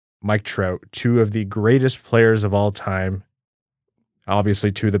 Mike Trout, two of the greatest players of all time,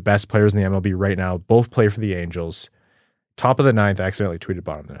 obviously two of the best players in the MLB right now, both play for the Angels. Top of the ninth, I accidentally tweeted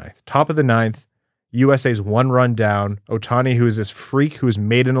bottom of the ninth. Top of the ninth, USA's one run down. Ohtani, who is this freak who is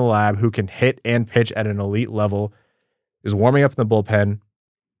made in a lab, who can hit and pitch at an elite level, is warming up in the bullpen.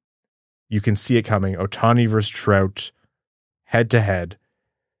 You can see it coming. Ohtani versus Trout, head to head,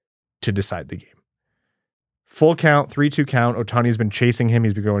 to decide the game. Full count, 3-2 count. Ohtani's been chasing him.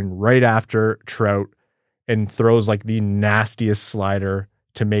 He's been going right after Trout and throws like the nastiest slider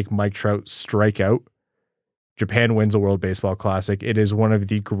to make Mike Trout strike out. Japan wins a World Baseball Classic. It is one of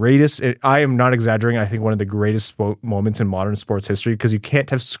the greatest, I am not exaggerating, I think one of the greatest moments in modern sports history because you can't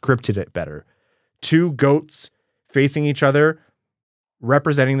have scripted it better. Two GOATs facing each other,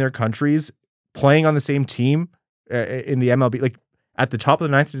 representing their countries, playing on the same team in the MLB, like at the top of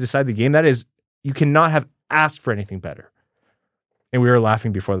the ninth to decide the game. That is, you cannot have asked for anything better. And we were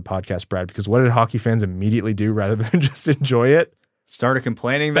laughing before the podcast, Brad, because what did hockey fans immediately do rather than just enjoy it? Started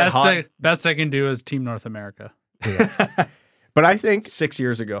complaining best I can do is Team North America. Yeah. But I think 6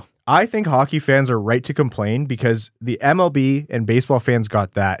 years ago, I think hockey fans are right to complain because the MLB and baseball fans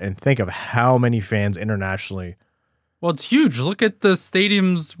got that. And think of how many fans internationally. Well, it's huge. Look at the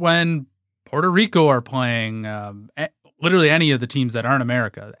stadiums when Puerto Rico are playing. Literally any of the teams that aren't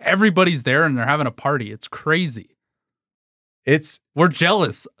America. Everybody's there and they're having a party. It's crazy. We're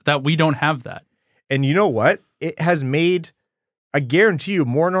jealous that we don't have that. And you know what? It has made, I guarantee you,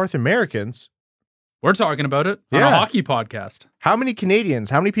 more North Americans. We're talking about it on a hockey podcast. How many Canadians,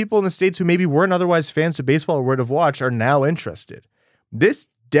 how many people in the States who maybe weren't otherwise fans of baseball or would have watched are now interested? This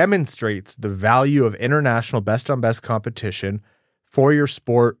demonstrates the value of international best-on-best competition for your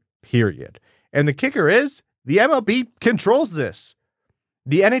sport, period. And the kicker is, the MLB controls this.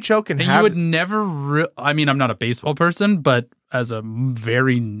 The NHL can have... You would never... I mean, I'm not a baseball person, but as a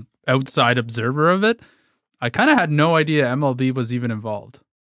very outside observer of it, I kind of had no idea MLB was even involved,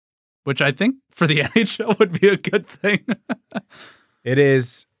 which I think for the NHL would be a good thing. It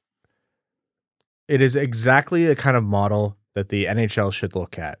is exactly the kind of model that the NHL should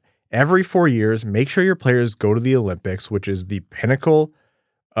look at. Every 4 years, make sure your players go to the Olympics, which is the pinnacle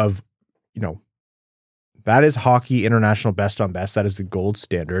of, that is hockey international best on best. That is the gold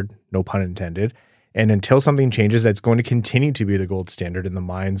standard, no pun intended. And until something changes, that's going to continue to be the gold standard in the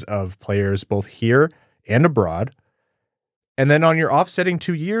minds of players both here and abroad. And then on your offsetting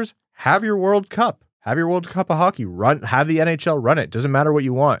 2 years, have your World Cup. Have your World Cup of hockey. Have the NHL run it. Doesn't matter what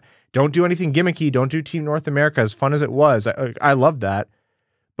you want. Don't do anything gimmicky. Don't do Team North America, as fun as it was. I love that.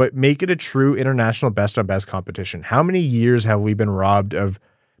 But make it a true international best on best competition. How many years have we been robbed of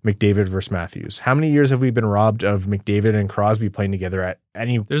McDavid versus Matthews? How many years have we been robbed of McDavid and Crosby playing together at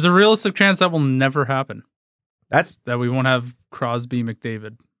any... There's a realistic chance that will never happen. That we won't have Crosby,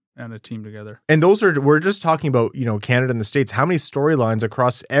 McDavid, and a team together. And we're just talking about, Canada and the States. How many storylines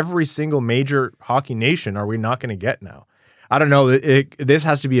across every single major hockey nation are we not going to get now? I don't know. This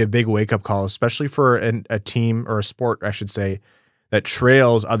has to be a big wake-up call, especially for a team or a sport, I should say, that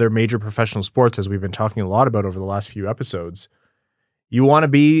trails other major professional sports, as we've been talking a lot about over the last few episodes. You want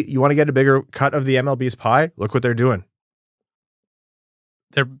to get a bigger cut of the MLB's pie? Look what they're doing.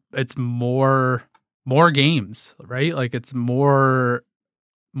 It's more games, right? Like it's more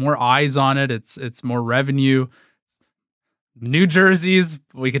eyes on it. It's more revenue. New jerseys.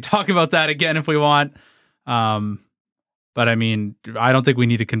 We could talk about that again if we want. But I mean, I don't think we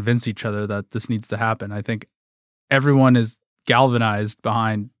need to convince each other that this needs to happen. I think everyone is galvanized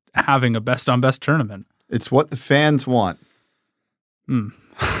behind having a best on best tournament. It's what the fans want.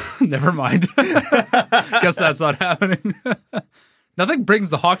 Never mind. Guess that's not happening. Nothing brings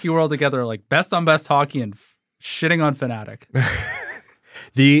the hockey world together like best on best hockey and shitting on Fanatic.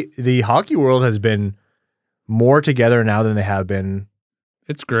 The hockey world has been more together now than they have been.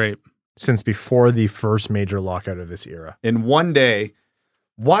 It's great. Since before the first major lockout of this era. In one day,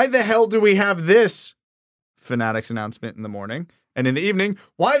 why the hell do we have this Fanatics announcement in the morning? And in the evening,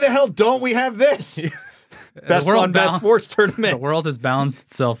 why the hell don't we have this? Best on best sports tournament. The world has balanced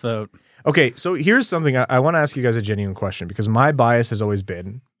itself out. Okay, so here's something I want to ask you guys a genuine question, because my bias has always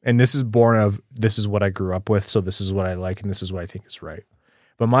been, and this is born of, this is what I grew up with, so this is what I like, and this is what I think is right.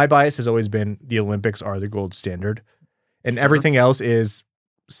 But my bias has always been the Olympics are the gold standard, and everything else is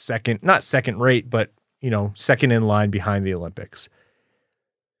not second rate, but second in line behind the Olympics.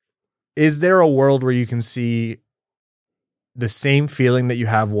 Is there a world where you can see the same feeling that you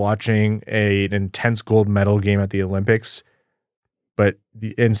have watching an intense gold medal game at the Olympics, but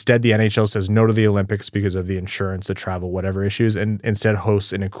instead the NHL says no to the Olympics because of the insurance, the travel, whatever issues, and instead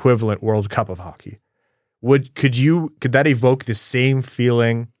hosts an equivalent World Cup of hockey. Could that evoke the same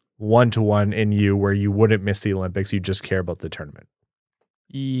feeling 1-to-1 in you where you wouldn't miss the Olympics, you just care about the tournament?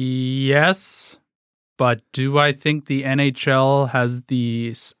 Yes, but do I think the NHL has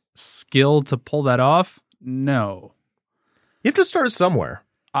the skill to pull that off? No. You have to start somewhere.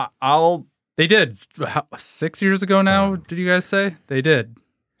 They did. 6 years ago now, did you guys say? They did.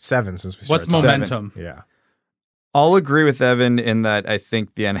 7 since we started. What's momentum? 7. Yeah. I'll agree with Evan in that I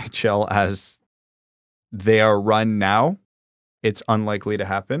think the NHL, as they are run now, it's unlikely to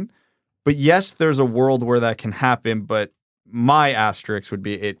happen. But yes, there's a world where that can happen, but my asterisk would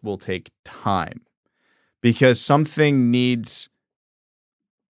be it will take time. Because something needs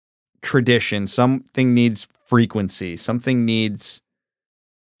tradition, something needs frequency, something needs,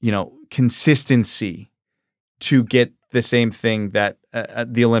 consistency to get the same thing that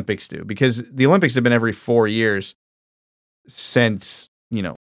the Olympics do. Because the Olympics have been every 4 years since,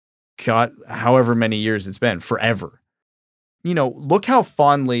 God, however many years it's been, forever. Look how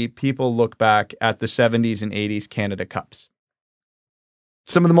fondly people look back at the 70s and 80s Canada Cups.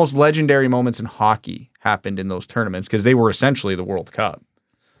 Some of the most legendary moments in hockey happened in those tournaments because they were essentially the World Cup.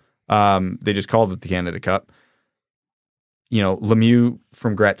 They just called it the Canada Cup. Lemieux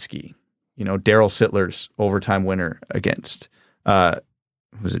from Gretzky, Daryl Sittler's overtime winner against,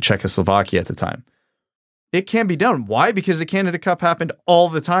 was it Czechoslovakia at the time? It can be done. Why? Because the Canada Cup happened all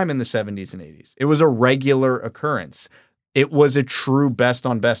the time in the 70s and 80s. It was a regular occurrence. It was a true best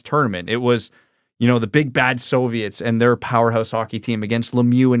on best tournament. It was, the big bad Soviets and their powerhouse hockey team against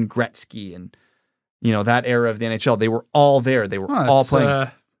Lemieux and Gretzky and, that era of the NHL. They were all there. They were all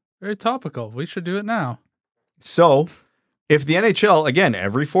playing. Very topical. We should do it now. So if the NHL, again,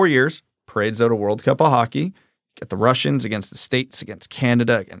 every 4 years, parades out a World Cup of hockey, get the Russians against the States, against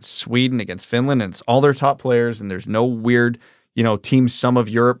Canada, against Sweden, against Finland, and it's all their top players, and there's no weird, Team Sum of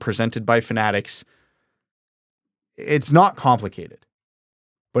Europe presented by Fanatics. It's not complicated,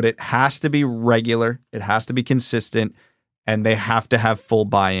 but it has to be regular. It has to be consistent, and they have to have full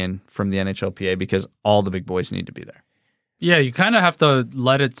buy-in from the NHLPA because all the big boys need to be there. Yeah, you kind of have to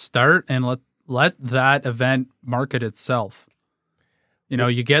let it start and let that event market itself.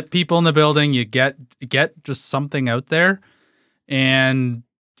 You get people in the building, you get just something out there, and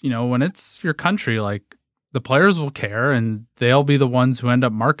when it's your country, like the players will care, and they'll be the ones who end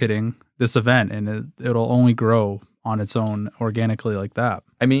up marketing this event, and it'll only grow on its own organically like that.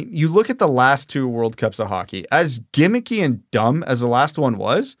 I mean, you look at the last 2 World Cups of hockey, as gimmicky and dumb as the last one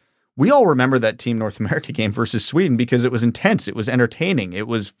was. We all remember that Team North America game versus Sweden because it was intense. It was entertaining. It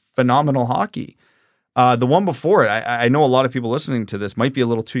was phenomenal hockey. The one before it, I know a lot of people listening to this might be a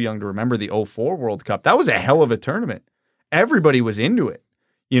little too young to remember the 2004 World Cup. That was a hell of a tournament. Everybody was into it.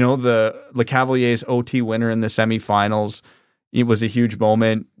 The Le Cavalier's OT winner in the semifinals, it was a huge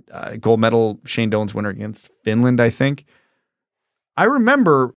moment. Gold medal Shane Doan's winner against Finland, I think. I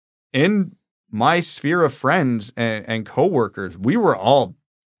remember in my sphere of friends and coworkers, we were all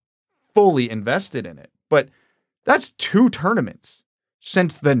fully invested in it. But that's 2 tournaments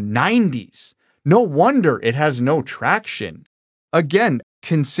since the 90s. No wonder it has no traction. Again,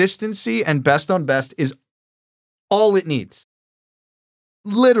 consistency and best on best is all it needs.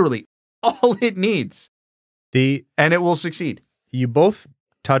 Literally all it needs. And it will succeed. You both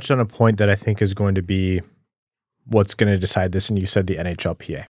touched on a point that I think is going to be what's going to decide this, and you said the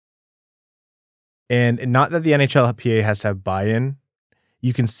NHLPA. And not that the NHLPA has to have buy-in.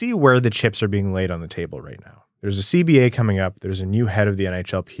 You can see where the chips are being laid on the table right now. There's a CBA coming up. There's a new head of the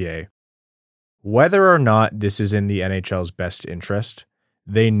NHLPA. Whether or not this is in the NHL's best interest,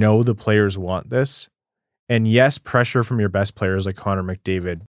 they know the players want this. And yes, pressure from your best players like Connor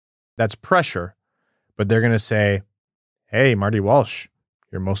McDavid, that's pressure. But they're going to say, hey, Marty Walsh,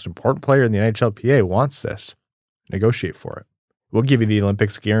 your most important player in the NHLPA wants this. Negotiate for it. We'll give you the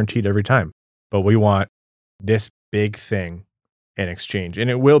Olympics guaranteed every time. But we want this big thing in exchange.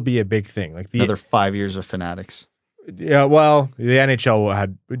 And it will be a big thing. Like another 5 years of Fanatics. Yeah, well, the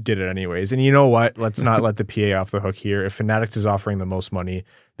NHL did it anyways. And you know what? Let's not let the PA off the hook here. If Fanatics is offering the most money,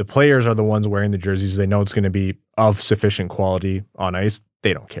 the players are the ones wearing the jerseys. They know it's going to be of sufficient quality on ice.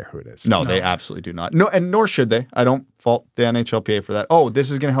 They don't care who it is. No, they absolutely do not. No, and nor should they. I don't fault the NHLPA for that. Oh, this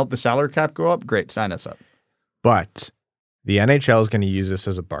is going to help the salary cap go up? Great, sign us up. But the NHL is going to use this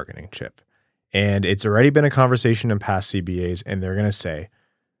as a bargaining chip. And it's already been a conversation in past CBAs, and they're going to say,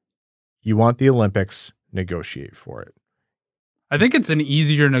 you want the Olympics, negotiate for it. I think it's an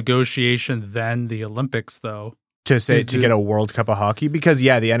easier negotiation than the Olympics, though. to get a World Cup of hockey? Because the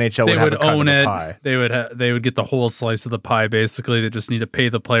NHL would have a cut of the pie. They would get the whole slice of the pie. Basically, they just need to pay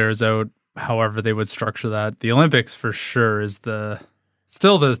the players out. However, they would structure that. The Olympics for sure is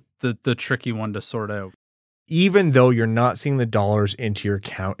still the tricky one to sort out. Even though you're not seeing the dollars into your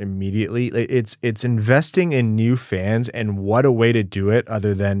account immediately, it's investing in new fans, and what a way to do it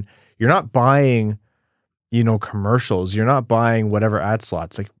other than you're not buying, commercials, you're not buying whatever ad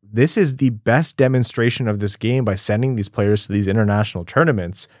slots. Like, this is the best demonstration of this game by sending these players to these international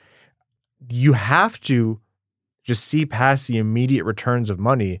tournaments. You have to just see past the immediate returns of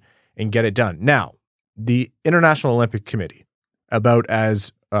money and get it done. Now, the International Olympic Committee, about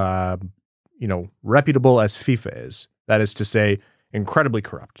as reputable as FIFA is, that is to say, incredibly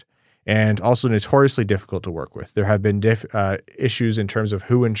corrupt and also notoriously difficult to work with. There have been issues in terms of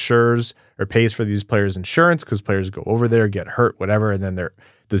who insures or pays for these players' insurance, because players go over there, get hurt, whatever, and then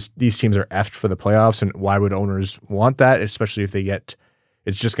these teams are effed for the playoffs. And why would owners want that, especially if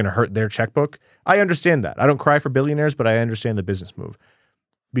it's just going to hurt their checkbook? I understand that. I don't cry for billionaires, but I understand the business move.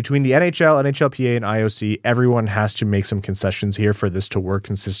 Between the NHL, NHLPA, and IOC, everyone has to make some concessions here for this to work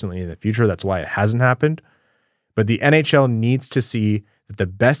consistently in the future. That's why it hasn't happened. But the NHL needs to see that the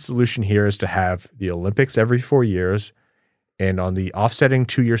best solution here is to have the Olympics every 4 years, and on the offsetting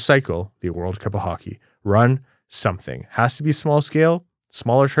 2-year cycle, the World Cup of Hockey. Run something. Has to be small scale,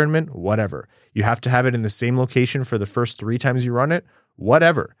 smaller tournament, whatever. You have to have it in the same location for the first 3 times you run it,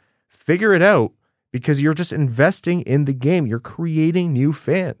 whatever. Figure it out. Because you're just investing in the game. You're creating new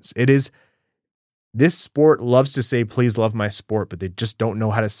fans. This sport loves to say, please love my sport, but they just don't know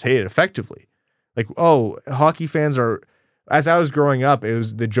how to say it effectively. Like, hockey fans are, as I was growing up,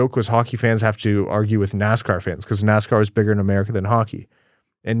 the joke was hockey fans have to argue with NASCAR fans because NASCAR is bigger in America than hockey.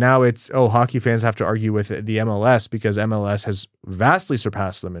 And now it's, hockey fans have to argue with the MLS because MLS has vastly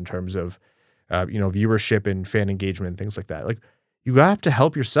surpassed them in terms of, viewership and fan engagement and things like that. Like, you have to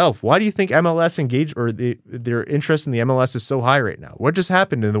help yourself. Why do you think MLS their interest in the MLS is so high right now? What just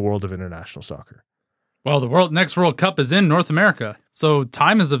happened in the world of international soccer? Well, the next World Cup is in North America. So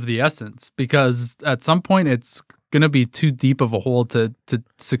time is of the essence, because at some point it's going to be too deep of a hole to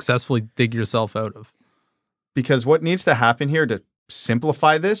successfully dig yourself out of. Because what needs to happen here to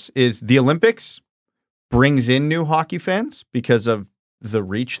simplify this is the Olympics brings in new hockey fans because of the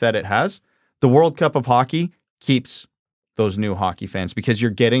reach that it has. The World Cup of Hockey keeps those new hockey fans because you're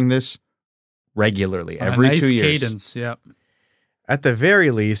getting this regularly every 2 years. Cadence, yeah. At the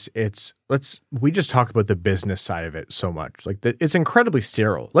very least, we just talk about the business side of it so much. Like, it's incredibly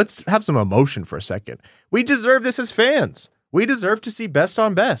sterile. Let's have some emotion for a second. We deserve this as fans. We deserve to see best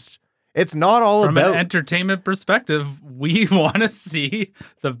on best. It's not all From about an entertainment perspective. We want to see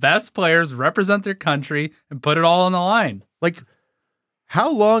the best players represent their country and put it all on the line. Like, how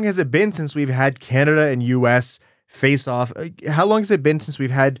long has it been since we've had Canada and US face off? How long has it been since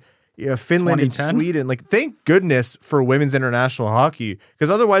we've had Finland and Sweden? Like, thank goodness for women's international hockey, because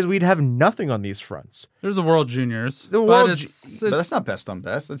otherwise we'd have nothing on these fronts. There's a World Juniors, but that's not best on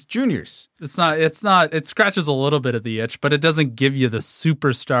best. That's juniors. It's not. It scratches a little bit of the itch, but it doesn't give you the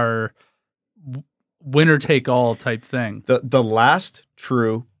superstar winner take all type thing. The last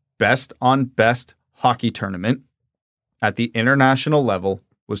true best on best hockey tournament at the international level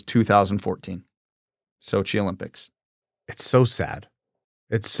was 2014. Sochi Olympics. It's so sad.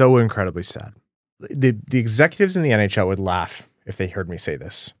 It's so incredibly sad. The executives in the NHL would laugh if they heard me say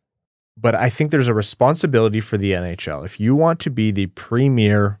this. But I think there's a responsibility for the NHL. If you want to be the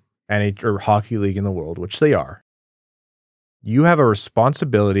premier hockey league in the world, which they are, you have a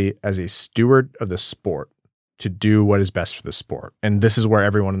responsibility as a steward of the sport to do what is best for the sport. And this is where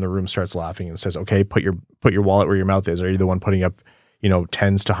everyone in the room starts laughing and says, okay, put your wallet where your mouth is. Are you the one putting up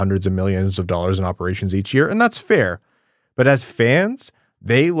tens to hundreds of millions of dollars in operations each year? And that's fair. But as fans,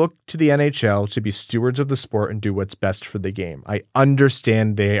 they look to the NHL to be stewards of the sport and do what's best for the game. I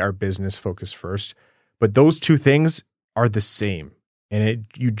understand they are business focused first, but those two things are the same. And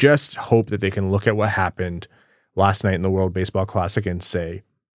you just hope that they can look at what happened last night in the World Baseball Classic and say,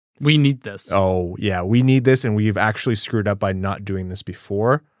 we need this. Oh, yeah, we need this. And we've actually screwed up by not doing this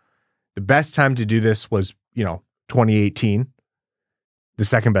before. The best time to do this was, 2018. The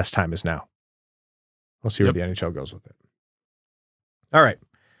second best time is now. We'll see where the NHL goes with it. All right.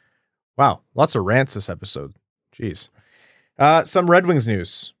 Wow. Lots of rants this episode. Jeez. Some Red Wings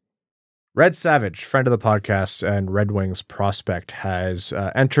news. Red Savage, friend of the podcast and Red Wings prospect, has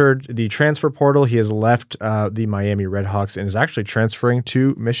entered the transfer portal. He has left the Miami Redhawks and is actually transferring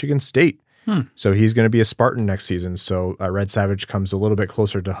to Michigan State. So he's going to be a Spartan next season. So Red Savage comes a little bit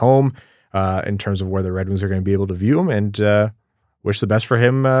closer to home in terms of where the Red Wings are going to be able to view him. And wish the best for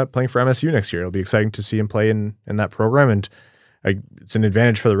him playing for MSU next year. It'll be exciting to see him play in that program, and it's an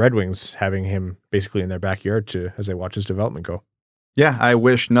advantage for the Red Wings having him basically in their backyard as they watch his development go. Yeah, I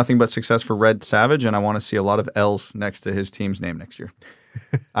wish nothing but success for Red Savage, and I want to see a lot of L's next to his team's name next year.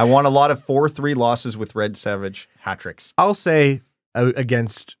 I want a lot of 4-3 losses with Red Savage hat tricks. I'll say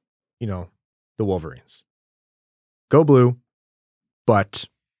against, the Wolverines. Go blue, but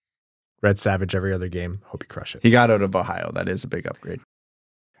Red Savage every other game. Hope you crush it. He got out of Ohio. That is a big upgrade.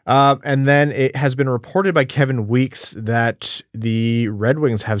 And then it has been reported by Kevin Weeks that the Red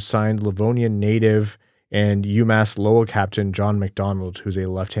Wings have signed Livonian native and UMass Lowell captain John McDonald, who's a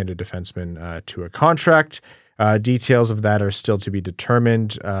left-handed defenseman, to a contract. Details of that are still to be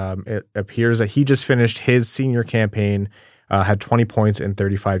determined. It appears that he just finished his senior campaign, had 20 points in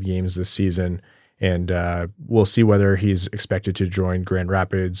 35 games this season, and we'll see whether he's expected to join Grand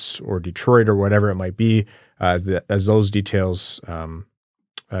Rapids or Detroit or whatever it might be as those details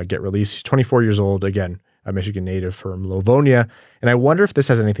get released. He's 24 years old, again, a Michigan native from Livonia, and I wonder if this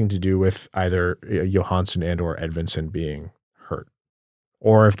has anything to do with either Johansson and or Edvinsson being hurt,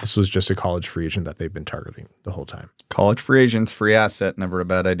 or if this was just a college free agent that they've been targeting the whole time. College free agents, free asset, never a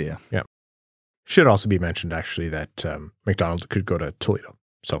bad idea. Yeah. Should also be mentioned, actually, that McDonald could go to Toledo.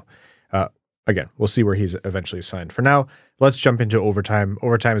 So, again, we'll see where he's eventually signed. For now, let's jump into Overtime.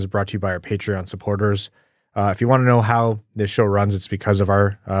 Overtime is brought to you by our Patreon supporters. If you want to know how this show runs, it's because of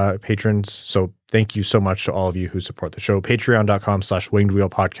our patrons. So thank you so much to all of you who support the show. Patreon.com/Winged Wheel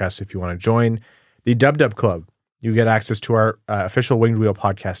Podcast if you want to join the Dub Club. You get access to our official Winged Wheel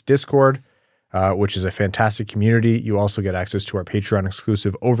Podcast Discord, which is a fantastic community. You also get access to our Patreon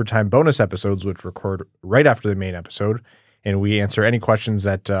exclusive Overtime bonus episodes, which record right after the main episode. And we answer any questions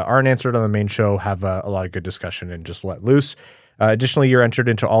that aren't answered on the main show, have a lot of good discussion, and just let loose. Additionally, you're entered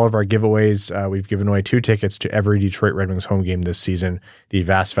into all of our giveaways. We've given away 2 tickets to every Detroit Red Wings home game this season, the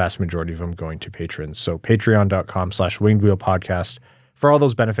vast majority of them going to patrons. So patreon.com/Winged Wheel Podcast for all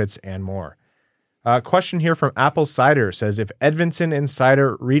those benefits and more. Question here from Apple Cider says, if Edvinsson and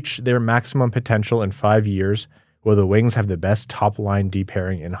Cider reach their maximum potential in 5 years, will the Wings have the best top-line D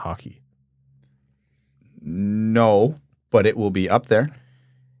pairing in hockey? No, but it will be up there.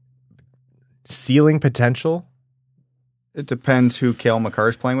 Ceiling potential? It depends who Cale Makar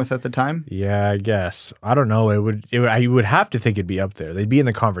is playing with at the time. Yeah, I guess. I don't know. I would have to think it'd be up there. They'd be in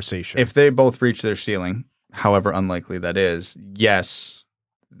the conversation. If they both reach their ceiling, however unlikely that is, yes,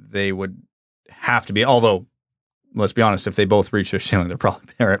 they would have to be. Although, let's be honest, if they both reach their ceiling, they're probably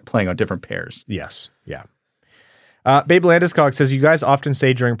playing on different pairs. Yes. Yeah. Babe Landeskog says, you guys often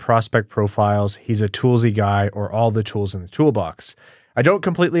say during prospect profiles, he's a toolsy guy or all the tools in the toolbox. I don't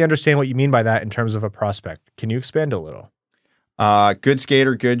completely understand what you mean by that in terms of a prospect. Can you expand a little? Good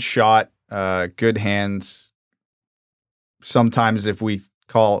skater, good shot, good hands. Sometimes if we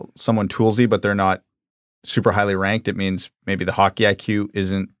call someone toolsy, but they're not super highly ranked, it means maybe the hockey IQ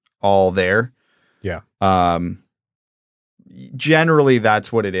isn't all there. Yeah. Generally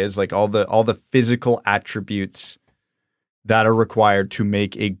that's what it is. Like all the physical attributes that are required to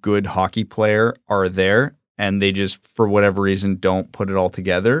make a good hockey player are there, and they just, for whatever reason, don't put it all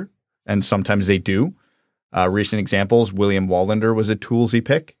together. And sometimes they do. Recent examples, William Wallander was a toolsy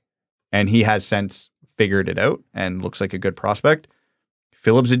pick, and he has since figured it out and looks like a good prospect.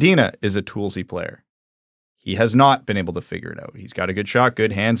 Philip Zadina is a toolsy player. He has not been able to figure it out. He's got a good shot,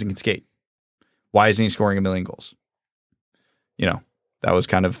 good hands, and can skate. Why isn't he scoring 1 million goals? That was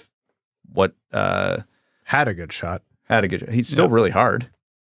kind of what... had a good shot. He's still really hard.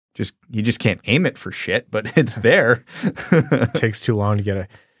 He just can't aim it for shit, but it's there. It takes too long to get a...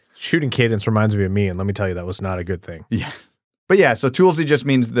 Shooting cadence reminds me of me, and let me tell you, that was not a good thing. Yeah. But yeah, so toolsy just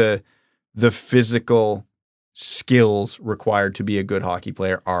means the physical skills required to be a good hockey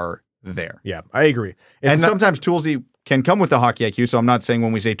player are there. Yeah, I agree. Sometimes toolsy can come with the hockey IQ, so I'm not saying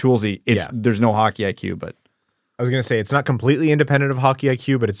when we say toolsy, there's no hockey IQ, but... I was going to say, it's not completely independent of hockey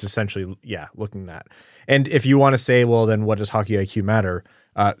IQ, but it's essentially, looking at. And if you want to say, well, then what does hockey IQ matter?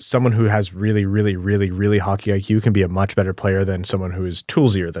 Someone who has really, really, really, really hockey IQ can be a much better player than someone who is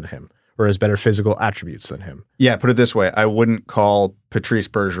toolsier than him or has better physical attributes than him. Yeah, put it this way. I wouldn't call Patrice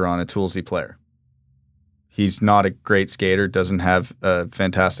Bergeron a toolsy player. He's not a great skater, doesn't have a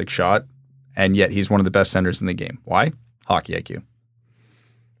fantastic shot, and yet he's one of the best centers in the game. Why? Hockey IQ.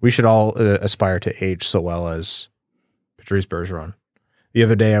 We should all aspire to age so well as Patrice Bergeron. The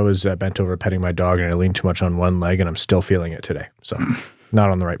other day I was bent over petting my dog and I leaned too much on one leg, and I'm still feeling it today. So not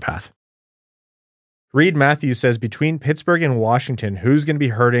on the right path. Reed Matthews says, between Pittsburgh and Washington, who's going to be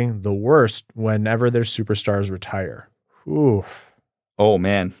hurting the worst whenever their superstars retire? Oof. Oh,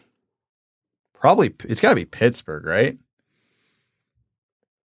 man. Probably, it's got to be Pittsburgh, right?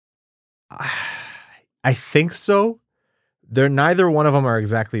 I think so. Neither one of them are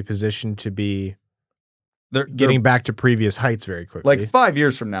exactly positioned to be They're getting back to previous heights very quickly. like 5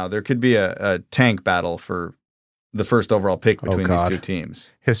 years from now, there could be a tank battle for the first overall pick between these two teams.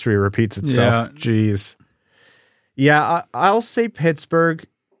 History repeats itself. Yeah. Jeez. Yeah, I'll say Pittsburgh,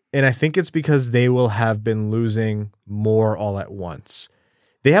 and I think it's because they will have been losing more all at once.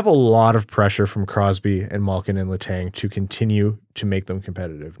 They have a lot of pressure from Crosby and Malkin and Letang to continue to make them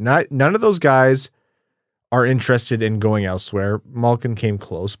competitive. None of those guys are interested in going elsewhere. Malkin came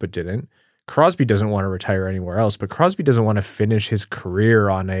close but didn't. Crosby doesn't want to retire anywhere else, but Crosby doesn't want to finish his career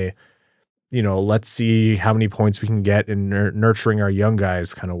on a, let's see how many points we can get in nurturing our young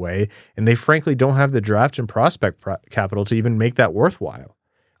guys kind of way. And they frankly don't have the draft and prospect capital to even make that worthwhile.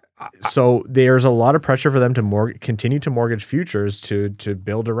 So there's a lot of pressure for them to continue to mortgage futures to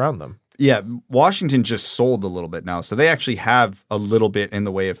build around them. Yeah, Washington just sold a little bit now, so they actually have a little bit in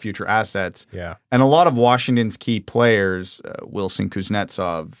the way of future assets. Yeah. And a lot of Washington's key players, Wilson,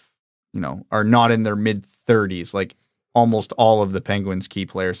 Kuznetsov, are not in their mid-30s, like almost all of the Penguins' key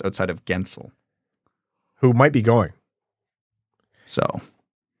players outside of Gensel. Who might be going. So.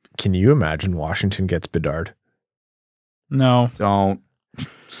 Can you imagine Washington gets Bedard? No. Don't.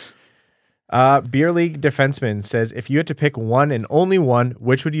 Beer League Defenseman says, if you had to pick one and only one,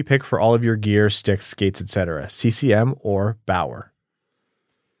 which would you pick for all of your gear, sticks, skates, etc.? CCM or Bauer?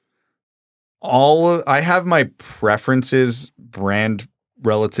 I have my preferences brand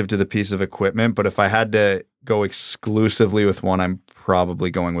relative to the piece of equipment, but if I had to go exclusively with one, I'm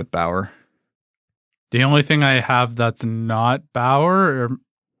probably going with Bauer. The only thing I have that's not Bauer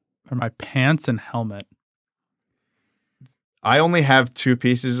are my pants and helmet. I only have two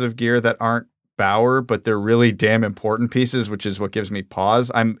pieces of gear that aren't Bauer, but they're really damn important pieces, which is what gives me pause.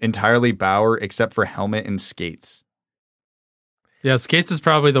 I'm entirely Bauer except for helmet and skates. Yeah, skates is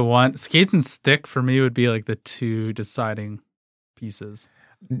probably the one. Skates and stick for me would be like the two deciding pieces.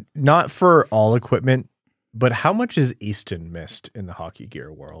 Not for all equipment, but how much is Easton missed in the hockey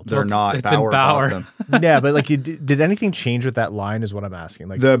gear world? They're not. It's Bauer in Bauer. bought them. Yeah, but did anything change with that line is what I'm asking.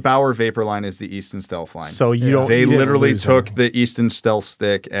 Like The Bauer Vapor line is the Easton Stealth line. So you don't. They you didn't literally lose took anything. the Easton Stealth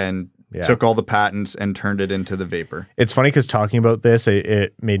stick and took all the patents and turned it into the Vapor. It's funny because talking about this,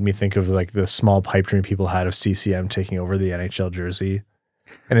 it made me think of like the small pipe dream people had of CCM taking over the NHL jersey.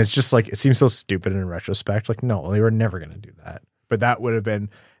 And it's just like, it seems so stupid in retrospect. Like, no, they were never going to do that. But that would have been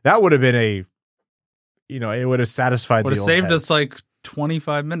a, it would have satisfied Would the have old saved heads. us like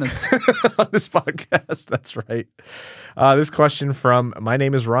 25 minutes. on this podcast. That's right. This question from My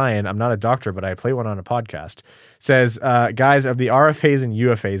Name is Ryan. I'm not a doctor, but I play one on a podcast. Says, guys, of the RFAs and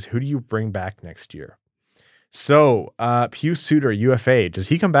UFAs, who do you bring back next year? So, Pew Suter, UFA, does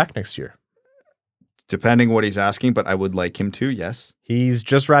he come back next year? Depending what he's asking, but I would like him to, yes. He's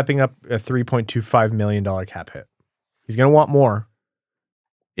just wrapping up a $3.25 million cap hit. He's going to want more.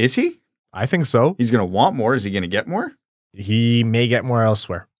 Is he? I think so. He's going to want more. Is he going to get more? He may get more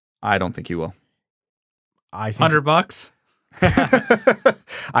elsewhere. I don't think he will. I think $100.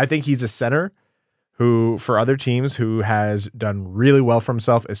 I think he's a center who, for other teams, who has done really well for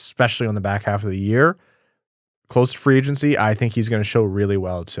himself, especially on the back half of the year, close to free agency. I think he's going to show really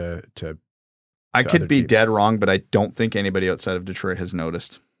well to I could other be teams. dead wrong, but I don't think anybody outside of Detroit has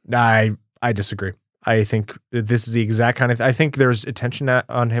noticed. I disagree. I think this is the exact kind of. I think there's attention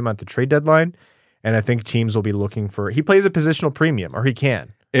on him at the trade deadline, and I think teams will be looking for. He plays a positional premium, or he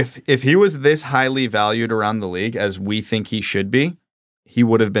can. If he was this highly valued around the league as we think he should be, he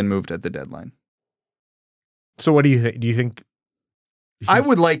would have been moved at the deadline. So, what do you think? Do you think? I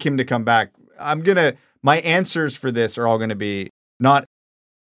would like him to come back. My answers for this are all going to be not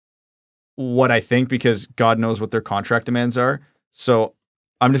what I think, because God knows what their contract demands are. So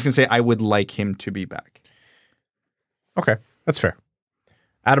I'm just going to say I would like him to be back. Okay, that's fair.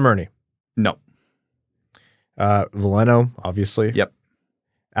 Adam Ernie. No. Veleno, obviously. Yep.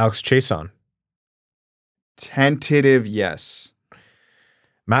 Alex Chason. Tentative, yes.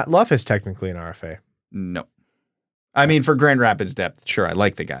 Matt Luff is technically an RFA. No. I mean, for Grand Rapids depth, sure, I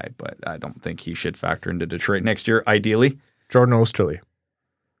like the guy, but I don't think he should factor into Detroit next year, ideally. Jordan Osterley.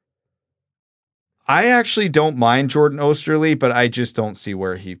 I actually don't mind Jordan Osterley, but I just don't see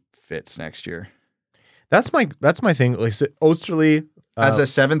where he fits next year. That's my thing. Like Osterley As a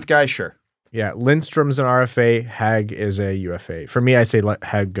seventh guy, sure. Yeah, Lindstrom's an RFA. Hag is a UFA. For me, I say let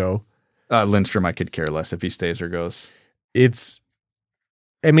Hag go. Lindstrom, I could care less if he stays or goes. If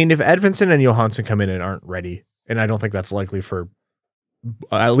Edvinsson and Johansson come in and aren't ready, and I don't think that's likely for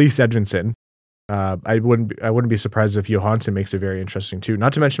at least Edvinsson, I wouldn't be surprised if Johansson makes it very interesting too.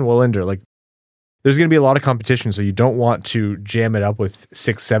 Not to mention Wallinder. Like, there's going to be a lot of competition, so you don't want to jam it up with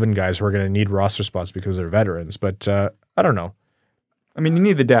 6-7 guys who are going to need roster spots because they're veterans. But I don't know. I mean, you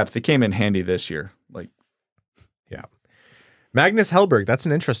need the depth. It came in handy this year. Yeah. Magnus Hellberg, that's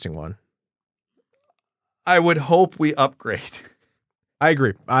an interesting one. I would hope we upgrade. I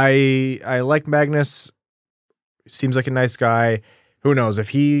agree. I like Magnus. Seems like a nice guy. Who knows? If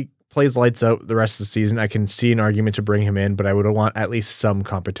he plays lights out the rest of the season, I can see an argument to bring him in, but I would want at least some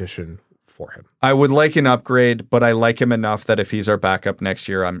competition for him. I would like an upgrade, but I like him enough that if he's our backup next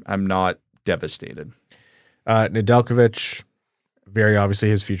year, I'm not devastated. Nedeljkovic, very obviously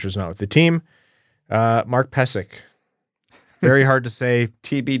his future's not with the team. Mark Pesic. Very hard to say.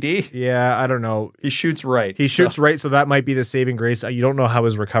 TBD? Yeah, I don't know. He shoots right. He shoots right, so that might be the saving grace. You don't know how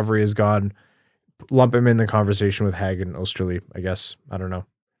his recovery has gone. Lump him in the conversation with Hag and Osterley, I guess. I don't know.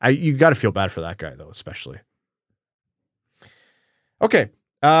 You got to feel bad for that guy, though, especially. Okay.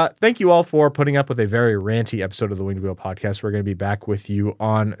 Thank you all for putting up with a very ranty episode of the Winged Wheel Podcast. We're going to be back with you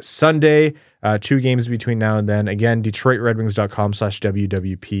on Sunday. 2 games between now and then. Again,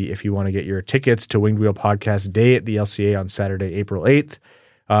 DetroitRedWings.com/WWP if you want to get your tickets to Winged Wheel Podcast Day at the LCA on Saturday, April 8th.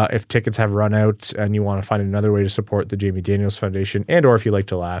 If tickets have run out and you want to find another way to support the Jamie Daniels Foundation, and or if you like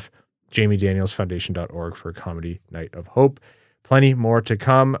to laugh, JamieDanielsFoundation.org for a comedy night of hope. Plenty more to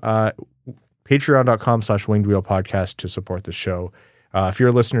come. Patreon.com/Winged Wheel Podcast to support the show. If you're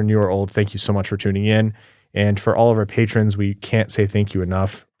a listener, new or old, thank you so much for tuning in. And for all of our patrons, we can't say thank you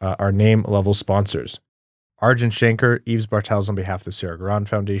enough. Our name level sponsors: Arjun Shanker, Yves Bartels on behalf of the Sarah Garan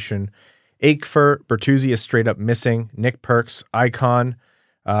Foundation, Aikfer, Bertuzzi is straight up missing, Nick Perks, Icon,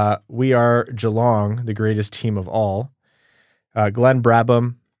 We Are Geelong, the greatest team of all, Glenn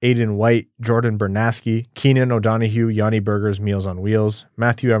Brabham, Aiden White, Jordan Bernaski, Keenan O'Donohue, Yanni Burgers, Meals on Wheels,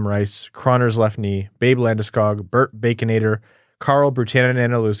 Matthew M. Rice, Croner's Left Knee, Babe Landeskog, Bert Baconator, Carl Brutanen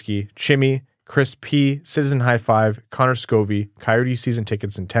Analuski, Chimmy, Chris P, Citizen High Five, Connor Scovey, Coyote Season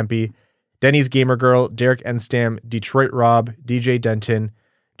Tickets in Tempe, Denny's Gamer Girl, Derek Enstam, Detroit Rob, DJ Denton.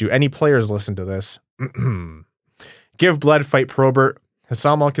 Do any players listen to this? Give Blood, Fight Probert,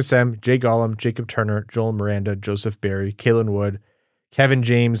 Hassam Al-Qassem, Jay Gollum, Jacob Turner, Joel Miranda, Joseph Berry, Kalen Wood, Kevin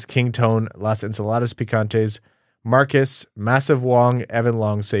James, King Tone, Las Ensaladas Picantes, Marcus, Massive Wong, Evan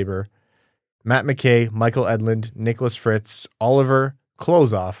Longsaber, Matt McKay, Michael Edlund, Nicholas Fritz, Oliver,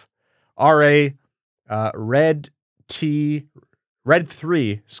 Closeoff, R.A., Red 3,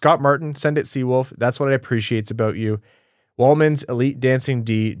 Scott Martin, Send It Seawolf, That's What I Appreciate About You, Wallman's Elite Dancing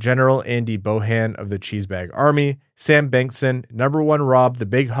D, General Andy Bohan of the Cheesebag Army, Sam Bankson, Number 1 Rob, the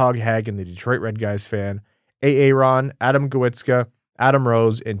Big Hog Hag and the Detroit Red Guys fan, A.A. Ron, Adam Gowitzka, Adam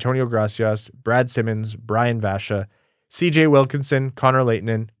Rose, Antonio Gracias, Brad Simmons, Brian Vasha, CJ Wilkinson, Connor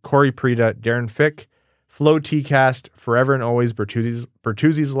Leighton, Corey Prida, Darren Fick, Flo T-Cast, Forever and Always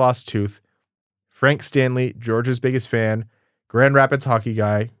Bertuzzi's Lost Tooth, Frank Stanley, George's Biggest Fan, Grand Rapids Hockey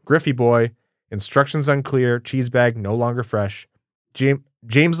Guy, Griffey Boy, Instructions Unclear, Cheesebag No Longer Fresh,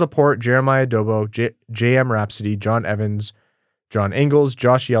 James Laporte, Jeremiah Dobo, JM Rhapsody, John Evans, John Ingalls,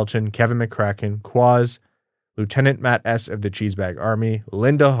 Josh Yelchin, Kevin McCracken, Quaz, Lieutenant Matt S. of the Cheesebag Army,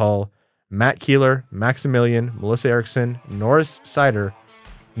 Linda Hull, Matt Keeler, Maximilian, Melissa Erickson, Norris Sider,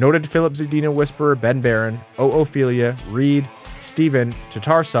 noted Philip Zadina Whisperer Ben Barron, Ophelia, Reed, Steven,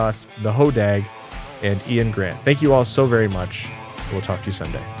 Tatar Sauce, The Hodag, and Ian Grant. Thank you all so very much. We'll talk to you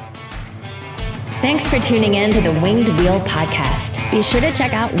Sunday. Thanks for tuning in to the Winged Wheel Podcast. Be sure to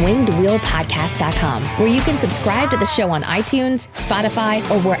check out wingedwheelpodcast.com, where you can subscribe to the show on iTunes, Spotify,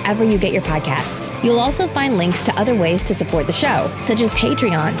 or wherever you get your podcasts. You'll also find links to other ways to support the show, such as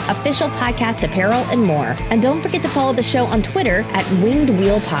Patreon, official podcast apparel, and more. And don't forget to follow the show on Twitter at Winged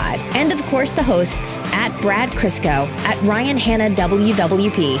Wheel Pod. And of course, the hosts at Brad Crisco, at Ryan Hanna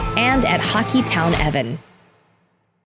WWP, and at Hockey Town Evan.